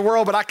evil that's in the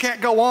world, but I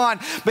can't go on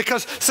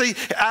because, see,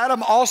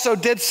 Adam also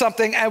did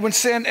something when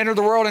sin entered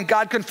the world and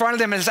God confronted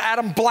him, as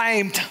Adam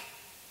blamed.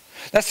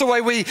 That's the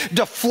way we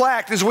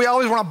deflect, is we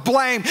always want to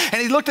blame.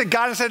 And he looked at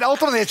God and said,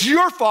 ultimately, it's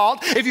your fault.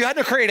 If you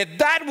hadn't created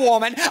that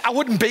woman, I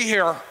wouldn't be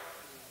here.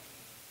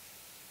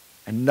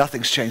 And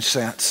nothing's changed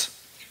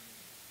since.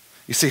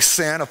 You see,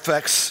 sin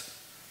affects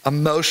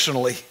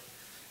emotionally,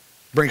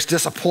 brings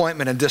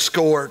disappointment and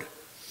discord,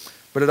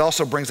 but it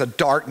also brings a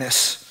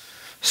darkness.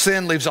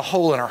 Sin leaves a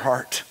hole in our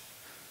heart.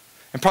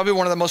 And probably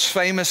one of the most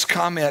famous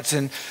comments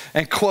and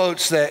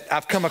quotes that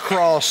I've come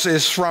across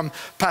is from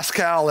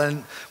Pascal,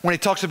 and when he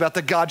talks about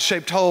the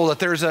God-shaped hole, that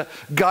there's a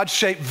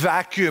God-shaped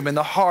vacuum in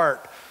the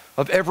heart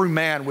of every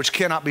man which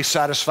cannot be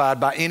satisfied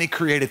by any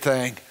created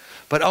thing,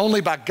 but only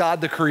by God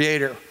the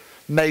Creator,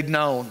 made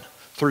known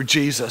through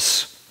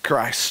Jesus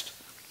Christ.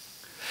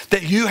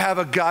 That you have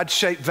a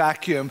God-shaped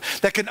vacuum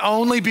that can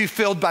only be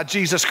filled by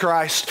Jesus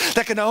Christ,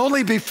 that can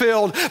only be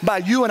filled by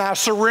you and I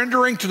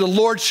surrendering to the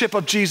lordship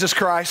of Jesus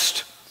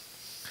Christ.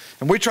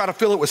 And we try to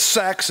fill it with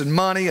sex and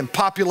money and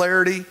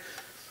popularity,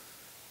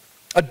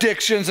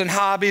 addictions and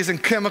hobbies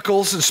and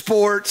chemicals and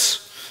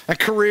sports and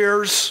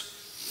careers.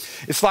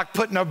 It's like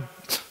putting a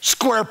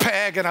square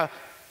peg in a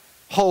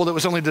hole that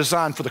was only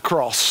designed for the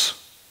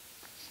cross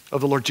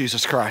of the Lord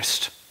Jesus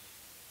Christ.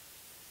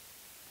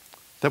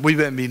 That we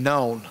may be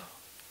known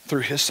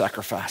through his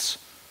sacrifice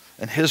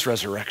and his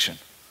resurrection.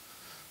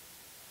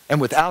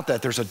 And without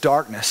that, there's a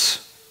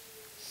darkness.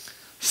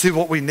 See,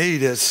 what we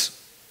need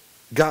is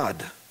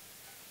God.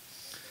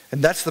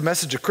 And that's the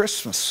message of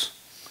Christmas,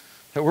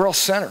 that we're all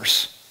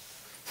sinners,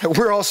 that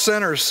we're all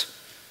sinners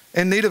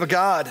in need of a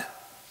God.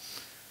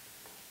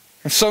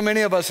 And so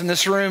many of us in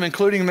this room,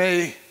 including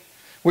me,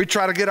 we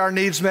try to get our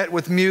needs met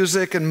with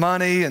music and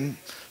money and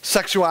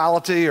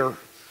sexuality or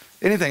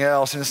anything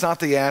else, and it's not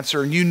the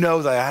answer, and you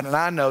know that, and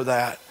I know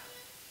that.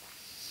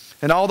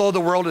 And although the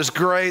world is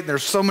great, and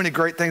there's so many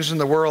great things in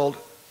the world,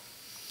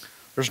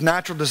 there's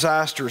natural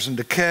disasters and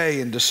decay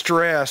and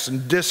distress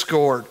and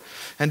discord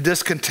and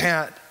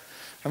discontent.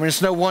 I mean,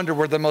 it's no wonder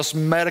we're the most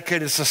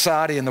medicated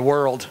society in the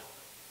world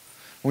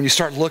when you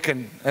start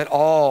looking at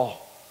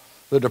all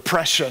the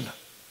depression.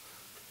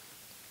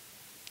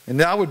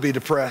 And I would be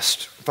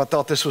depressed if I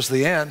thought this was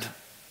the end.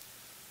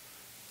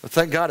 But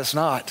thank God it's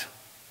not.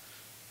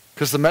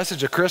 Because the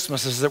message of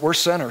Christmas is that we're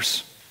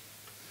sinners.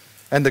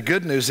 And the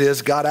good news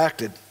is God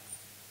acted.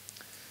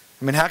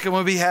 I mean, how can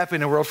we be happy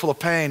in a world full of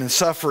pain and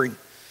suffering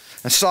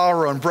and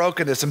sorrow and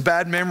brokenness and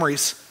bad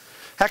memories?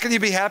 How can you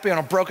be happy on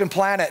a broken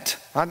planet?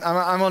 I'm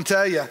going to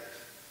tell you.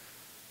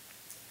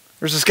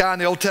 There's this guy in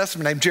the Old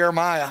Testament named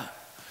Jeremiah.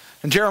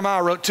 And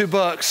Jeremiah wrote 2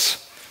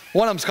 books.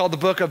 One of them's called the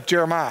book of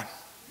Jeremiah.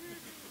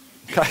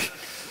 Okay,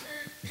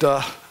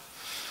 duh.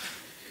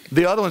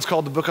 The other one's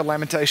called the Book of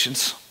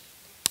Lamentations.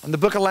 And the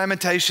Book of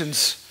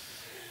Lamentations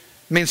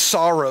means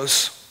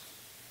sorrows.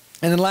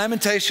 And in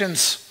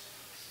Lamentations,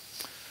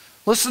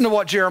 listen to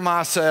what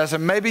Jeremiah says,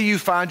 and maybe you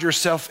find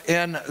yourself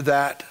in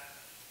that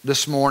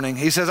this morning.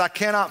 He says, I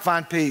cannot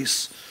find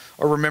peace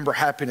or remember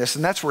happiness.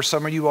 And that's where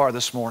some of you are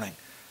this morning.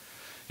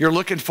 You're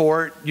looking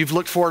for it. You've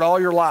looked for it all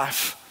your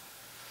life,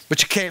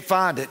 but you can't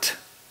find it.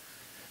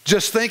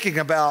 Just thinking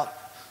of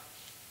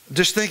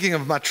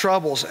my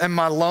troubles and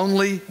my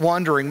lonely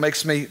wandering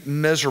makes me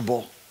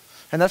miserable.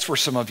 And that's where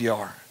some of you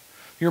are.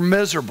 You're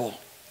miserable.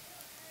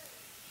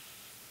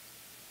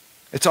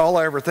 It's all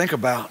I ever think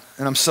about,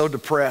 and I'm so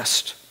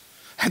depressed.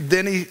 And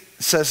then he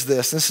says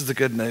this is the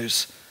good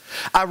news.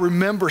 I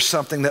remember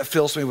something that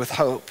fills me with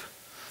hope.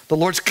 The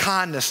Lord's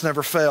kindness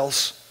never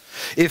fails.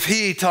 If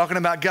he, talking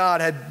about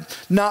God, had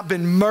not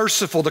been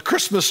merciful, the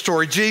Christmas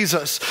story,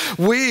 Jesus,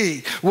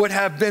 we would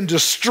have been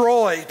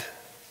destroyed.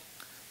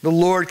 The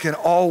Lord can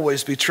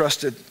always be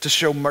trusted to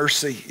show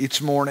mercy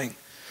each morning.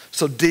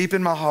 So deep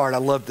in my heart, I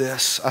love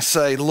this. I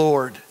say,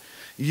 Lord,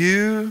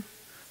 you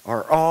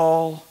are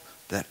all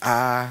that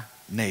I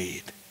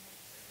need.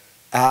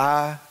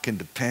 I can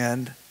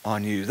depend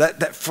on you.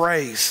 That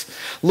phrase,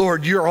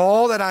 Lord, you're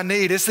all that I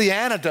need. It's the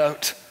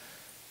antidote.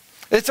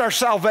 It's our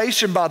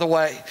salvation, by the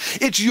way.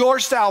 It's your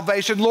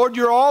salvation. Lord,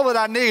 you're all that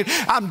I need.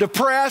 I'm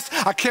depressed.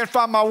 I can't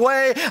find my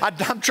way.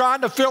 I'm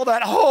trying to fill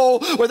that hole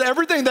with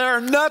everything there,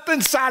 and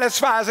nothing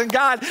satisfies. And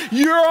God,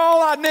 you're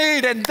all I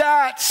need, and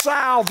that's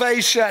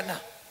salvation.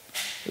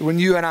 When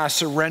you and I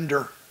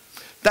surrender.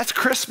 That's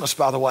Christmas,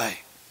 by the way.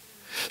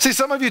 See,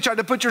 some of you tried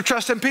to put your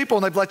trust in people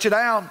and they've let you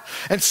down.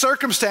 And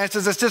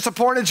circumstances that's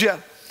disappointed you.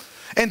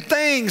 And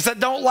things that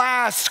don't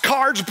last.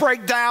 Cars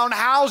break down.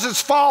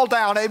 Houses fall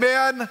down.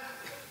 Amen?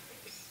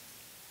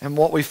 And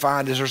what we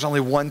find is there's only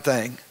one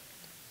thing.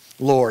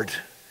 Lord,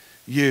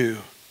 you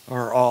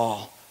are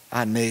all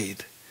I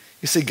need.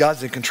 You see,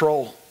 God's in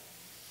control.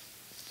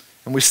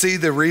 And we see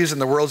the reason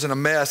the world's in a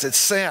mess. It's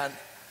sin.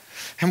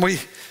 And we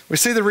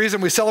see the reason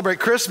we celebrate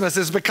Christmas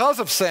is because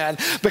of sin.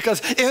 Because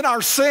in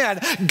our sin,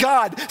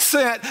 God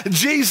sent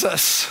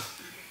Jesus,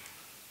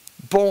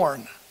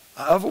 born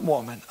of a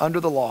woman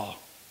under the law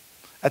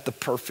at the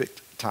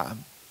perfect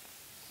time.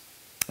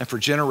 And for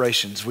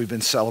generations, we've been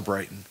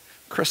celebrating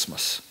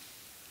Christmas,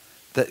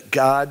 that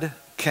God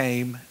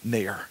came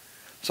near.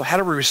 So how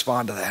do we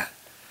respond to that?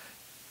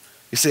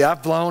 You see,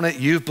 I've blown it,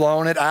 you've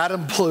blown it,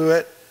 Adam blew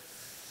it,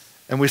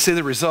 and we see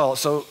the result.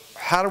 So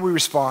how do we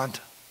respond?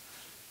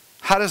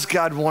 How does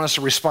God want us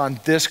to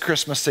respond this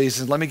Christmas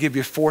season? Let me give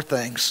you 4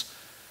 things.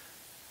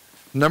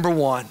 Number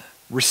 1,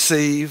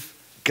 receive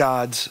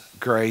God's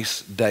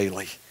grace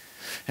daily.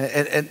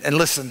 And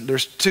listen,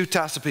 there's 2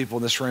 types of people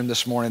in this room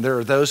this morning. There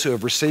are those who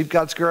have received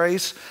God's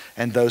grace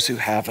and those who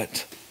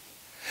haven't.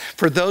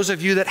 For those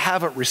of you that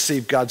haven't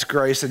received God's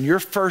grace, and your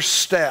first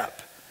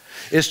step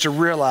is to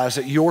realize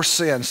that your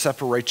sin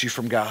separates you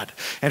from God.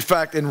 In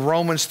fact, in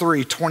Romans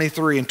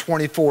 3:23 and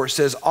 24, it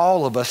says,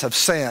 all of us have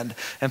sinned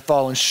and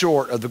fallen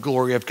short of the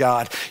glory of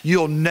God.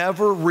 You'll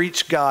never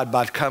reach God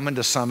by coming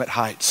to Summit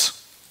Heights.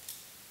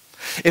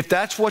 If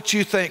that's what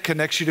you think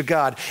connects you to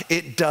God,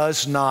 it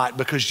does not,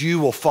 because you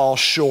will fall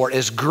short.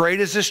 As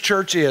great as this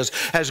church is,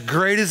 as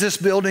great as this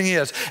building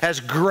is, as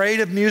great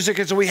of music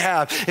as we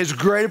have, as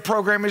great of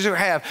programming as we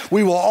have,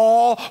 we will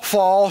all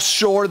fall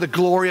short of the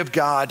glory of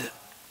God.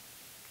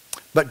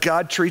 But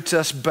God treats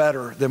us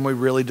better than we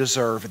really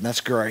deserve, and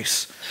that's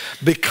grace.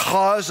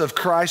 Because of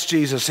Christ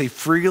Jesus, he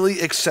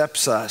freely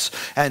accepts us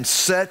and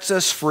sets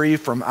us free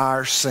from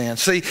our sin.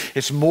 See,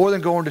 it's more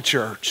than going to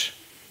church.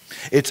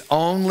 It's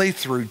only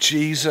through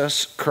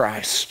Jesus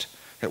Christ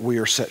that we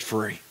are set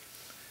free.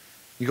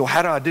 You go,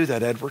 how do I do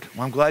that, Edward?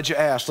 Well, I'm glad you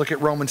asked. Look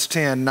at Romans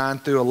 10, 9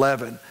 through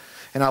 11.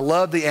 And I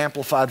love the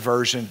Amplified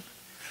Version,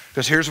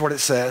 because here's what it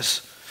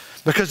says.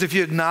 Because if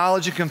you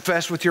acknowledge and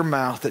confess with your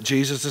mouth that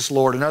Jesus is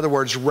Lord, in other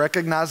words,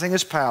 recognizing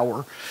his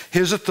power,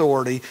 his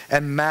authority,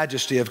 and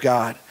majesty of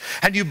God,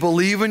 and you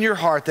believe in your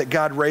heart that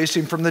God raised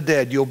him from the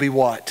dead, you'll be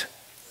what?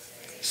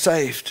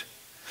 Saved.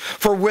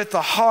 For with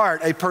the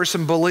heart a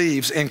person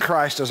believes in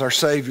Christ as our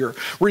Savior,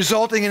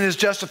 resulting in his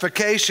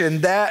justification,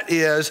 that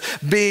is,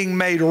 being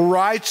made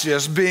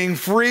righteous, being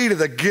freed of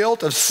the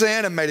guilt of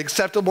sin and made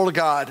acceptable to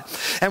God.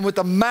 And with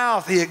the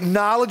mouth he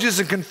acknowledges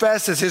and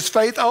confesses his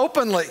faith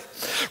openly,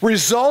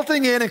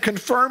 resulting in and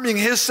confirming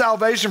his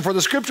salvation. For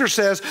the scripture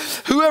says,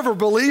 whoever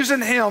believes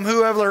in him,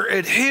 whoever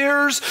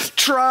adheres,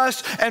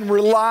 trusts, and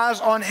relies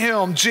on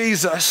him,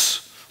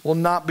 Jesus, will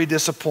not be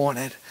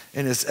disappointed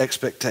in his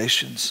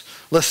expectations.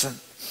 Listen.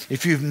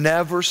 If you've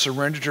never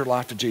surrendered your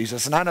life to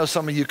Jesus, and I know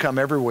some of you come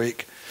every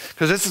week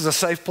because this is a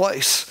safe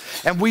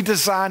place, and we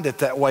designed it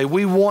that way.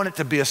 We want it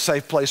to be a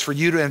safe place for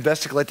you to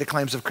investigate the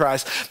claims of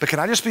Christ. But can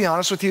I just be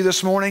honest with you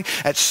this morning?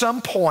 At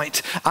some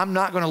point, I'm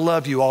not going to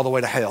love you all the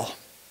way to hell.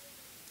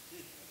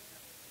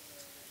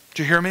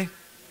 Do you hear me?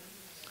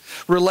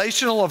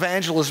 Relational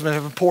evangelism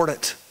is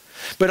important.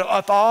 But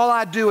if all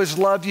I do is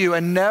love you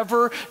and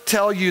never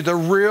tell you the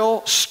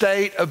real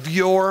state of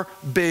your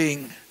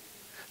being,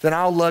 then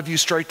I'll love you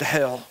straight to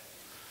hell.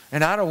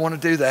 And I don't want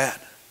to do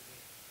that,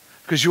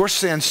 because your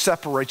sin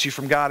separates you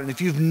from God. And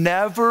if you've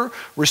never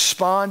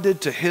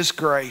responded to his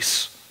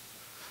grace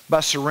by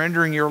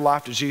surrendering your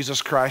life to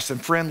Jesus Christ, then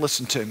friend,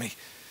 listen to me.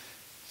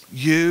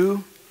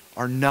 You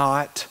are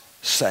not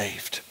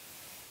saved.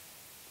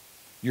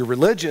 You're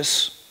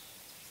religious,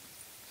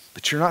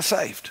 but you're not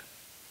saved.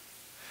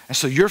 And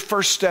so your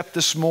first step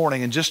this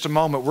morning, in just a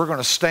moment, we're going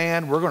to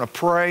stand, we're going to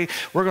pray,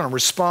 we're going to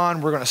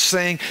respond, we're going to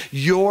sing.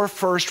 Your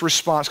first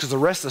response, because the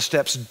rest of the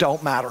steps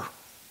don't matter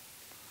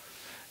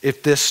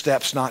if this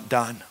step's not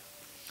done.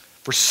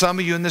 For some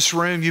of you in this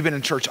room, you've been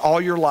in church all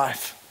your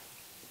life,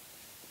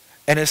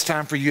 and it's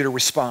time for you to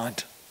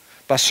respond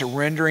by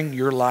surrendering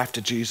your life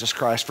to Jesus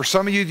Christ. For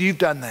some of you, you've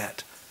done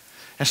that.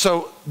 And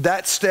so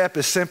that step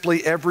is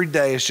simply every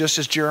day, it's just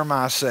as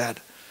Jeremiah said,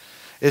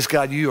 is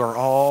God, you are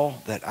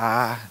all that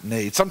I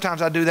need.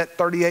 Sometimes I do that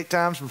 38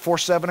 times before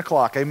 7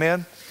 o'clock.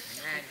 Amen?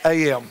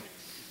 A.M.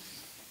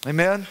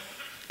 Amen?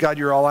 God,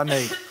 you're all I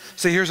need.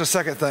 See, here's the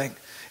second thing,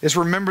 is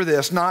remember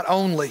this. Not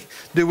only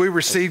do we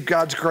receive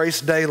God's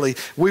grace daily,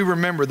 we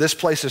remember this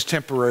place is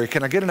temporary.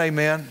 Can I get an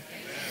amen?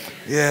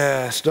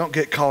 Yes, don't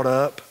get caught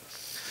up.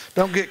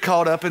 Don't get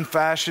caught up in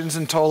fashions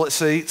and toilet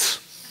seats.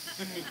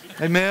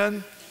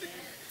 Amen?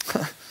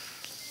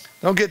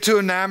 Don't get too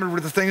enamored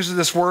with the things of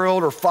this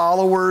world or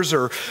followers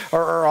or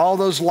all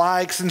those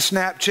likes and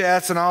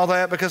Snapchats and all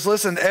that, because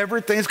listen,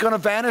 everything's going to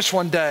vanish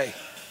one day.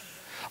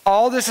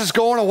 All this is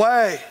going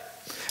away.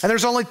 And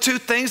there's only two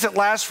things that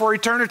last for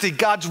eternity,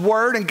 God's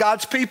word and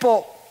God's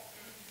people.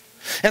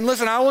 And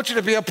listen, I want you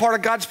to be a part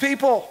of God's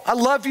people. I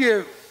love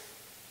you.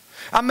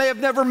 I may have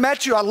never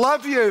met you. I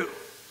love you.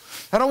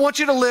 I don't want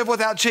you to live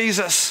without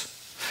Jesus.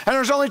 And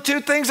there's only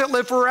two things that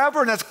live forever,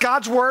 and that's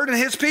God's word and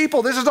his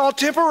people. This is all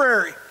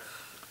temporary.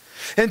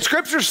 And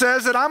Scripture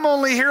says that I'm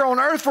only here on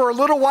earth for a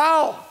little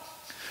while.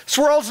 This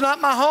world's not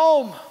my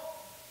home.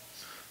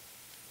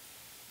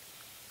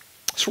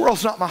 This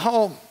world's not my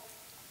home.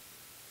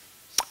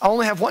 I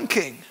only have one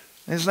king,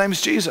 and his name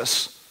is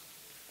Jesus.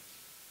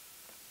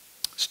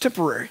 It's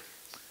temporary.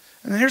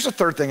 And here's the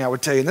third thing I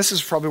would tell you, and this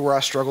is probably where I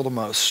struggle the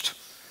most,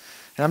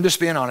 and I'm just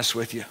being honest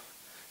with you,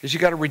 is you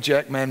got to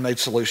reject man-made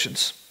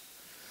solutions.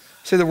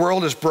 See, the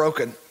world is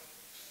broken,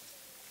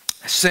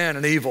 sin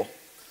and evil,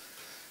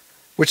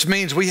 which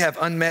means we have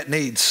unmet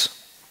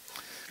needs.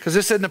 Because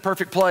this isn't a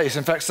perfect place.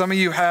 In fact, some of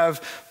you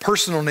have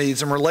personal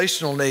needs and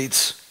relational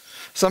needs.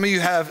 Some of you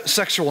have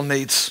sexual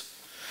needs.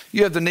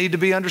 You have the need to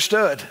be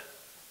understood,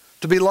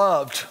 to be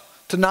loved,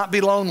 to not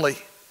be lonely.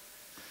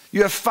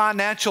 You have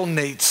financial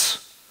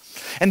needs.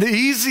 And the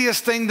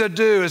easiest thing to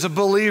do as a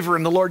believer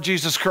in the Lord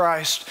Jesus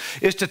Christ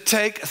is to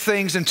take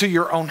things into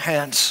your own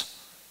hands.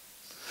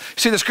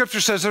 See, the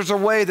Scripture says there's a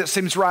way that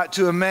seems right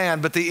to a man,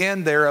 but the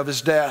end thereof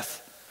is death.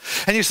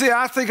 And you see,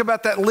 I think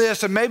about that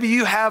list, and maybe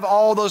you have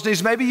all those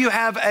needs. Maybe you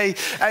have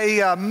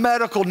a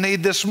medical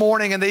need this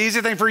morning, and the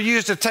easy thing for you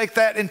is to take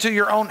that into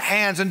your own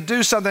hands and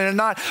do something and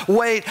not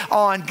wait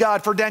on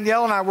God. For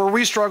Danielle and I, where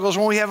we struggle is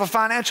when we have a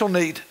financial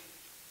need.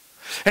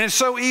 And it's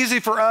so easy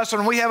for us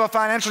when we have a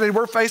financial need.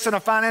 We're facing a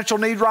financial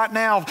need right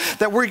now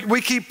that we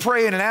keep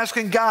praying and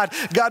asking God,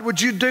 God, would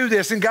you do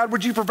this? And God,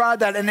 would you provide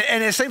that? And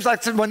it seems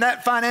like when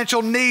that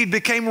financial need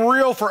became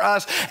real for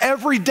us,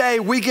 every day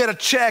we get a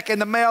check in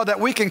the mail that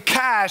we can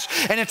cash,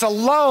 and it's a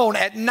loan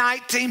at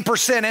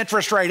 19%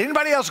 interest rate.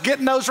 Anybody else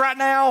getting those right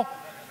now?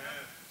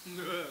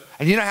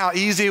 And you know how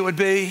easy it would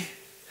be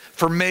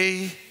for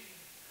me?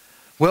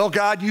 Well,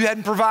 God, you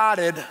hadn't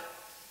provided.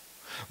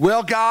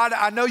 Well, God,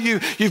 I know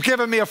you've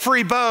given me a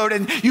free boat,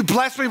 and you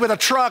blessed me with a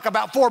truck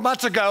about 4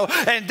 months ago,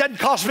 and it doesn't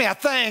cost me a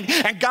thing.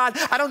 And God,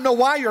 I don't know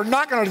why you're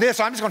not going to do this,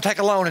 so I'm just going to take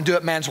a loan and do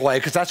it man's way,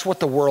 because that's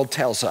what the world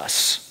tells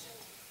us.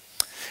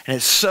 And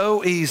it's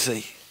so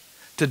easy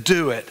to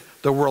do it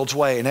the world's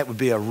way, and it would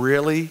be a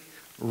really,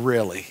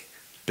 really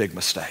big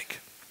mistake.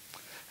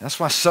 And that's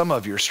why some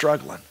of you are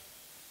struggling.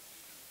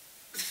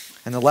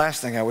 And the last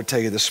thing I would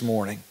tell you this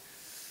morning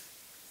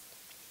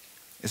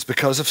is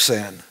because of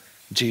sin,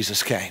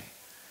 Jesus came.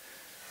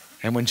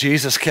 And when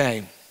Jesus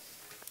came,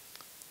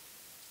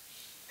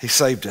 he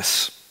saved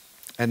us.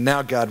 And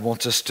now God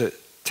wants us to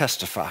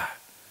testify,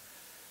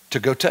 to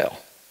go tell,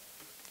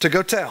 to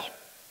go tell.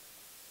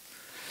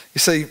 You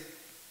see,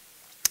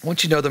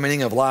 once you know the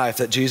meaning of life,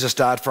 that Jesus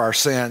died for our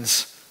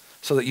sins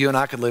so that you and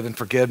I could live in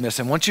forgiveness,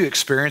 and once you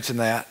experience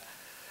that,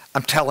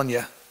 I'm telling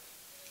you,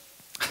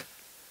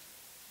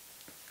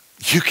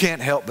 you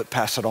can't help but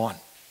pass it on.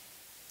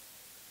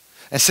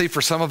 And see,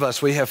 for some of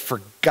us, we have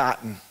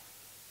forgotten.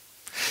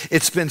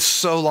 It's been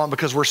so long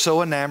because we're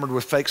so enamored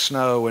with fake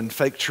snow and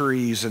fake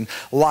trees and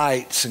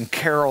lights and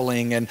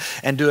caroling and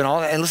doing all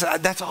that. And listen,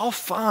 that's all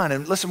fun.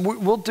 And listen,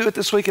 we'll do it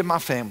this week in my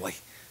family.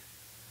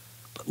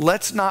 But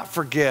let's not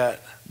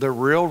forget the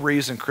real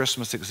reason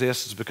Christmas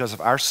exists is because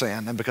of our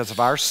sin. And because of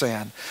our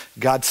sin,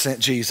 God sent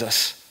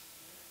Jesus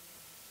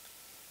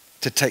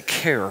to take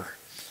care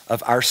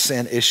of our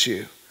sin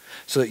issue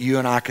so that you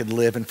and I could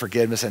live in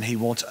forgiveness. And he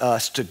wants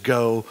us to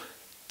go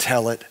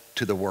tell it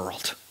to the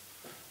world.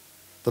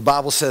 The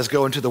Bible says,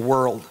 go into the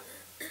world,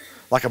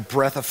 like a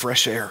breath of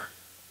fresh air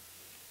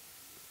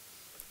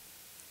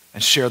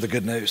and share the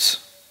good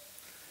news.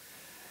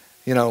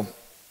 You know,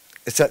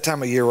 it's that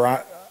time of year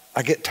where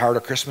I get tired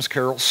of Christmas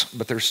carols,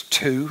 but there's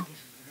two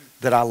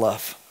that I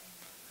love.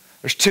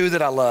 There's two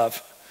that I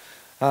love.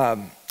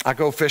 I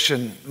go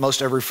fishing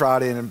most every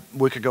Friday, and a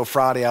week ago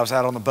Friday, I was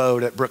out on the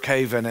boat at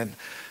Brookhaven, and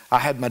I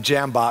had my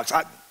jam box.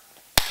 I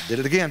did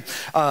it again.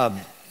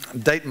 I'm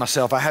dating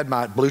myself. I had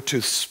my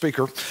Bluetooth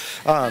speaker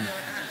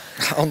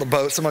on the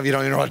boat. Some of you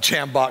don't even know what a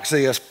jam box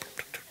is.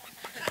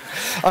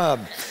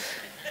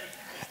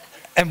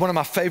 And one of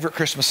my favorite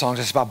Christmas songs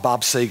is by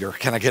Bob Seger.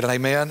 Can I get an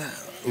amen?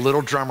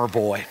 Little Drummer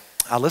Boy.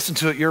 I listen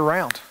to it year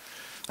round.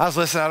 I was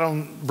listening out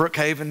on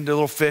Brookhaven, did a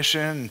little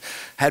fishing, and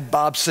had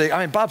Bob Seger.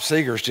 I mean, Bob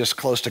Seger is just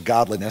close to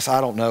godliness.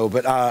 I don't know,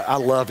 but I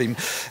love him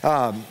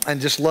and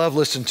just love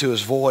listening to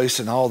his voice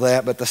and all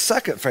that. But the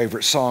second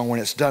favorite song, when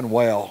it's done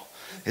well,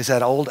 is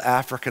that old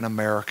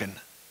African-American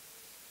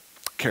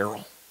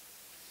carol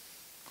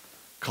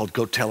called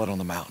Go Tell It on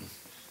the Mountain.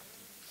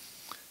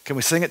 Can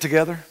we sing it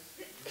together?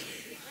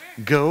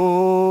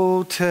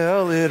 Go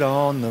tell it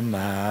on the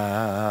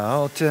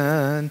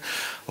mountain,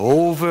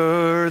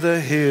 over the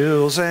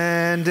hills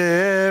and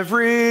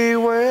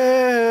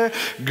everywhere.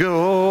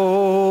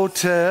 Go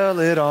tell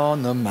it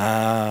on the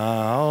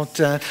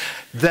mountain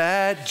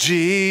that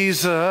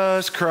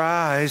Jesus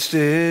Christ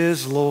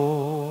is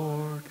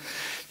Lord.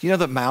 You know,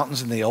 the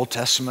mountains in the Old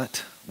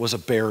Testament was a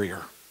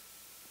barrier.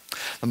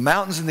 The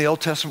mountains in the Old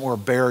Testament were a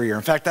barrier.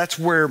 In fact, that's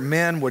where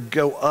men would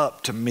go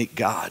up to meet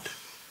God.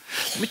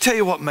 Let me tell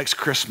you what makes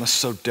Christmas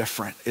so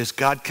different is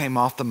God came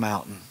off the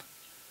mountain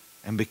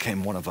and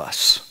became one of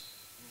us.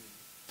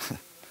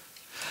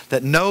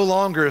 That no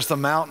longer is the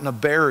mountain a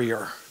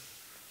barrier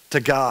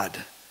to God.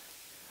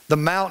 The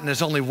mountain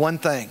is only one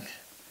thing,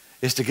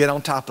 is to get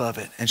on top of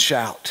it and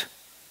shout,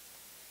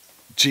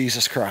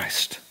 Jesus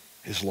Christ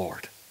is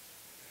Lord.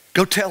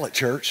 Go tell it,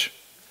 church.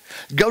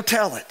 Go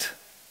tell it.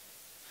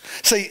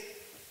 See,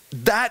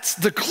 that's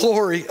the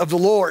glory of the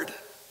Lord.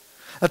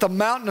 That the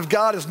mountain of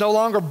God is no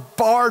longer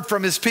barred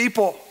from his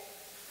people.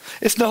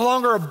 It's no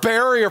longer a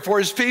barrier for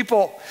his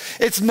people.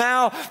 It's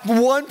now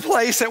one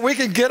place that we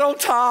can get on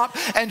top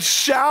and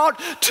shout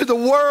to the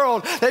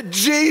world that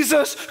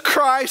Jesus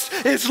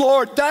Christ is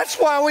Lord. That's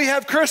why we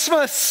have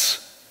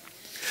Christmas.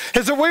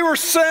 Is that we were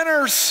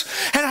sinners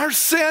and our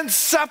sins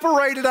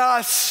separated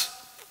us.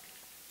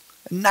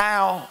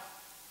 Now,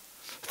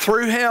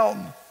 through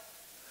him,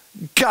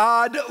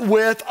 God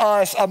with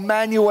us,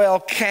 Emmanuel,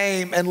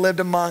 came and lived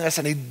among us,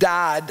 and he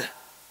died.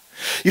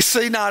 You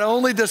see, not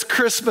only does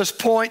Christmas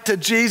point to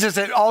Jesus,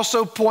 it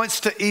also points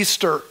to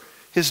Easter,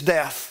 his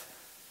death,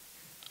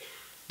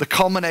 the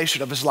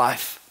culmination of his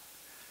life,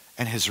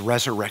 and his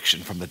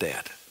resurrection from the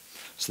dead,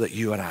 so that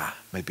you and I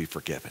may be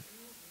forgiven.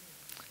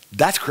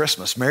 That's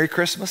Christmas. Merry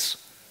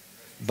Christmas.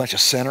 A bunch of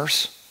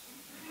sinners.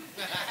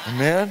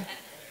 Amen?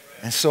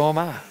 And so am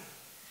I.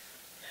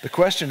 The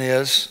question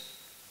is,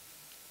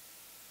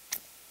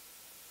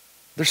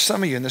 there's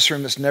some of you in this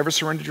room that's never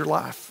surrendered your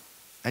life,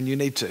 and you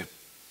need to.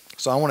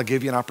 So I want to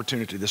give you an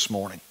opportunity this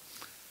morning.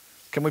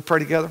 Can we pray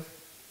together?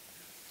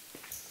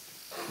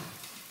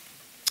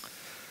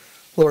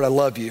 Lord, I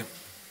love you.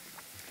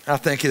 I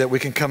thank you that we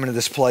can come into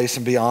this place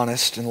and be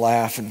honest and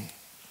laugh and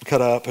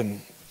cut up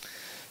and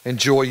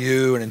enjoy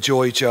you and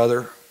enjoy each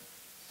other.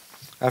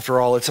 After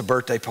all, it's a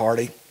birthday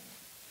party.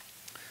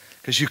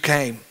 Because you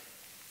came,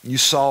 you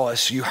saw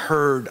us, you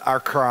heard our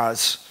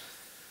cries.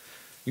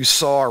 You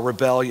saw our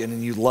rebellion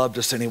and you loved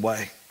us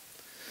anyway.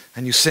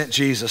 And you sent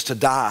Jesus to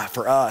die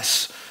for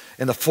us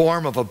in the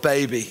form of a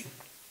baby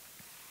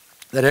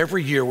that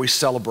every year we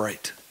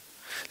celebrate.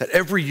 That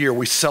every year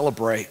we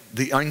celebrate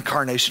the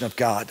incarnation of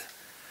God.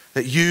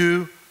 That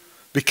you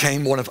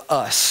became one of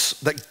us.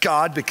 That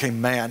God became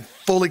man,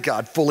 fully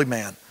God, fully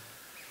man,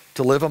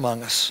 to live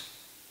among us.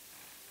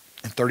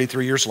 And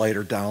 33 years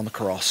later, die on the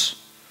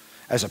cross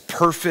as a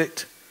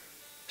perfect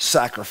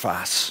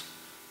sacrifice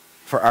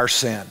for our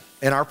sin.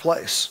 In our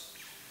place.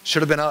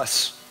 Should have been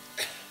us.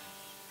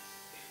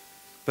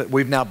 But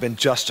we've now been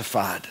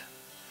justified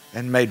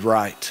and made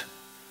right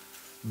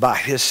by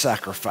his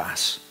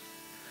sacrifice.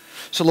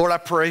 So Lord, I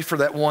pray for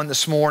that one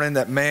this morning,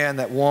 that man,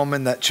 that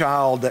woman, that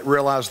child that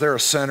realized they're a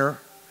sinner,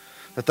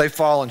 that they've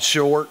fallen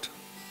short.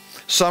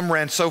 Some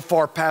ran so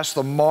far past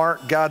the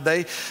mark, God,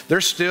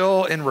 they're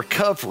still in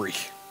recovery,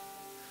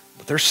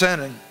 but they're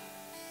sinning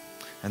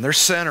and they're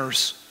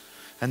sinners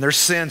and their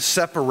sin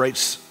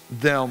separates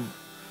them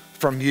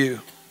from you.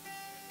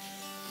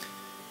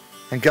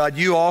 And God,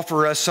 you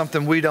offer us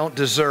something we don't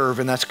deserve,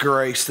 and that's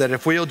grace, that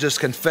if we'll just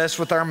confess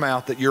with our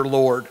mouth that you're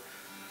Lord,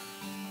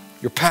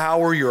 your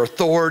power, your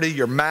authority,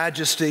 your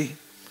majesty,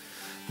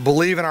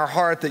 believe in our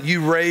heart that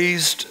you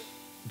raised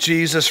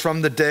Jesus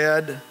from the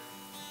dead.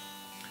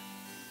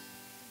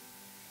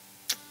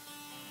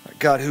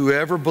 God,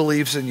 whoever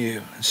believes in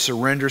you and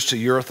surrenders to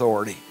your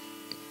authority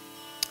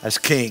as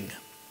King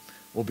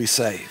will be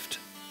saved.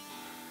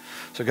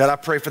 So God, I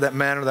pray for that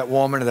man or that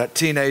woman or that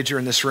teenager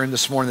in this room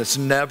this morning that's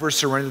never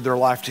surrendered their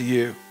life to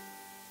you.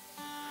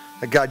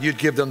 that God, you'd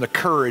give them the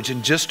courage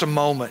in just a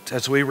moment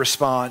as we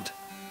respond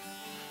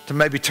to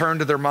maybe turn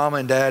to their mama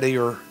and daddy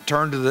or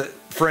turn to the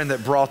friend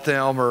that brought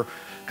them, or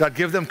God,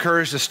 give them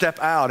courage to step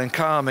out and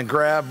come and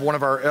grab one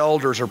of our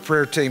elders or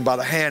prayer team by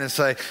the hand and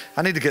say,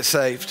 I need to get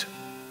saved.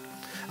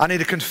 I need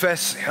to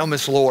confess him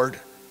as Lord.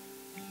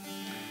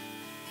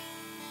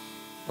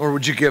 Or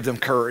would you give them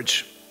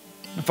courage?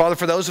 And Father,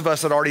 for those of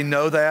us that already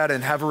know that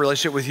and have a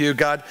relationship with you,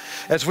 God,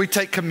 as we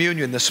take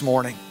communion this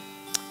morning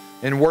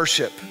in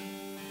worship,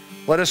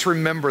 let us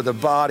remember the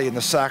body and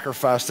the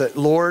sacrifice that,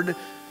 Lord,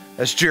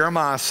 as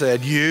Jeremiah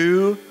said,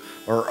 you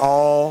are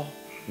all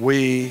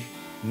we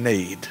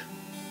need.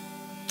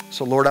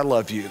 So, Lord, I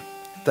love you.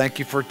 Thank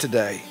you for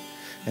today,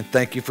 and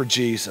thank you for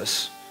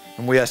Jesus.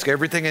 And we ask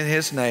everything in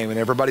his name. And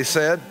everybody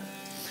said,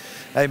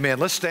 amen.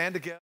 Let's stand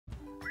together.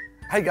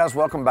 Hey guys,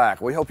 welcome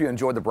back. We hope you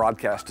enjoyed the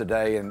broadcast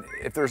today. And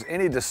if there's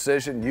any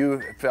decision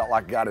you felt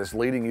like God is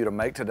leading you to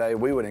make today,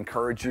 we would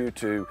encourage you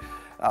to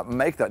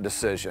make that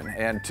decision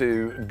and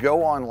to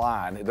go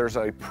online. There's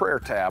a prayer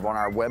tab on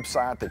our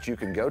website that you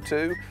can go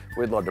to.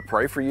 We'd love to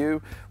pray for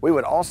you. We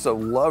would also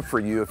love for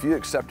you, if you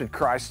accepted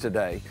Christ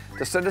today,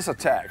 to send us a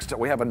text.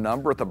 We have a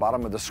number at the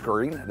bottom of the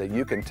screen that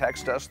you can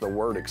text us the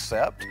word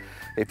accept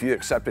if you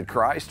accepted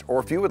Christ, or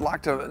if you would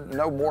like to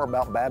know more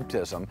about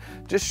baptism,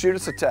 just shoot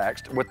us a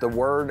text with the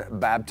word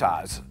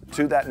baptize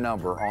to that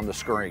number on the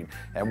screen,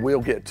 and we'll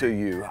get to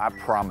you, I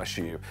promise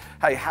you.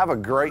 Hey, have a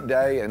great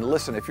day, and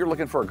listen, if you're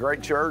looking for a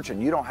great church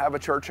and you don't have a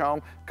church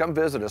home, come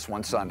visit us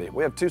one Sunday.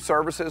 We have 2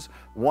 services,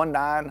 one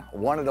 9,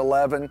 one at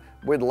 11.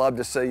 We'd love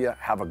to see you.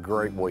 Have a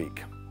great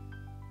week.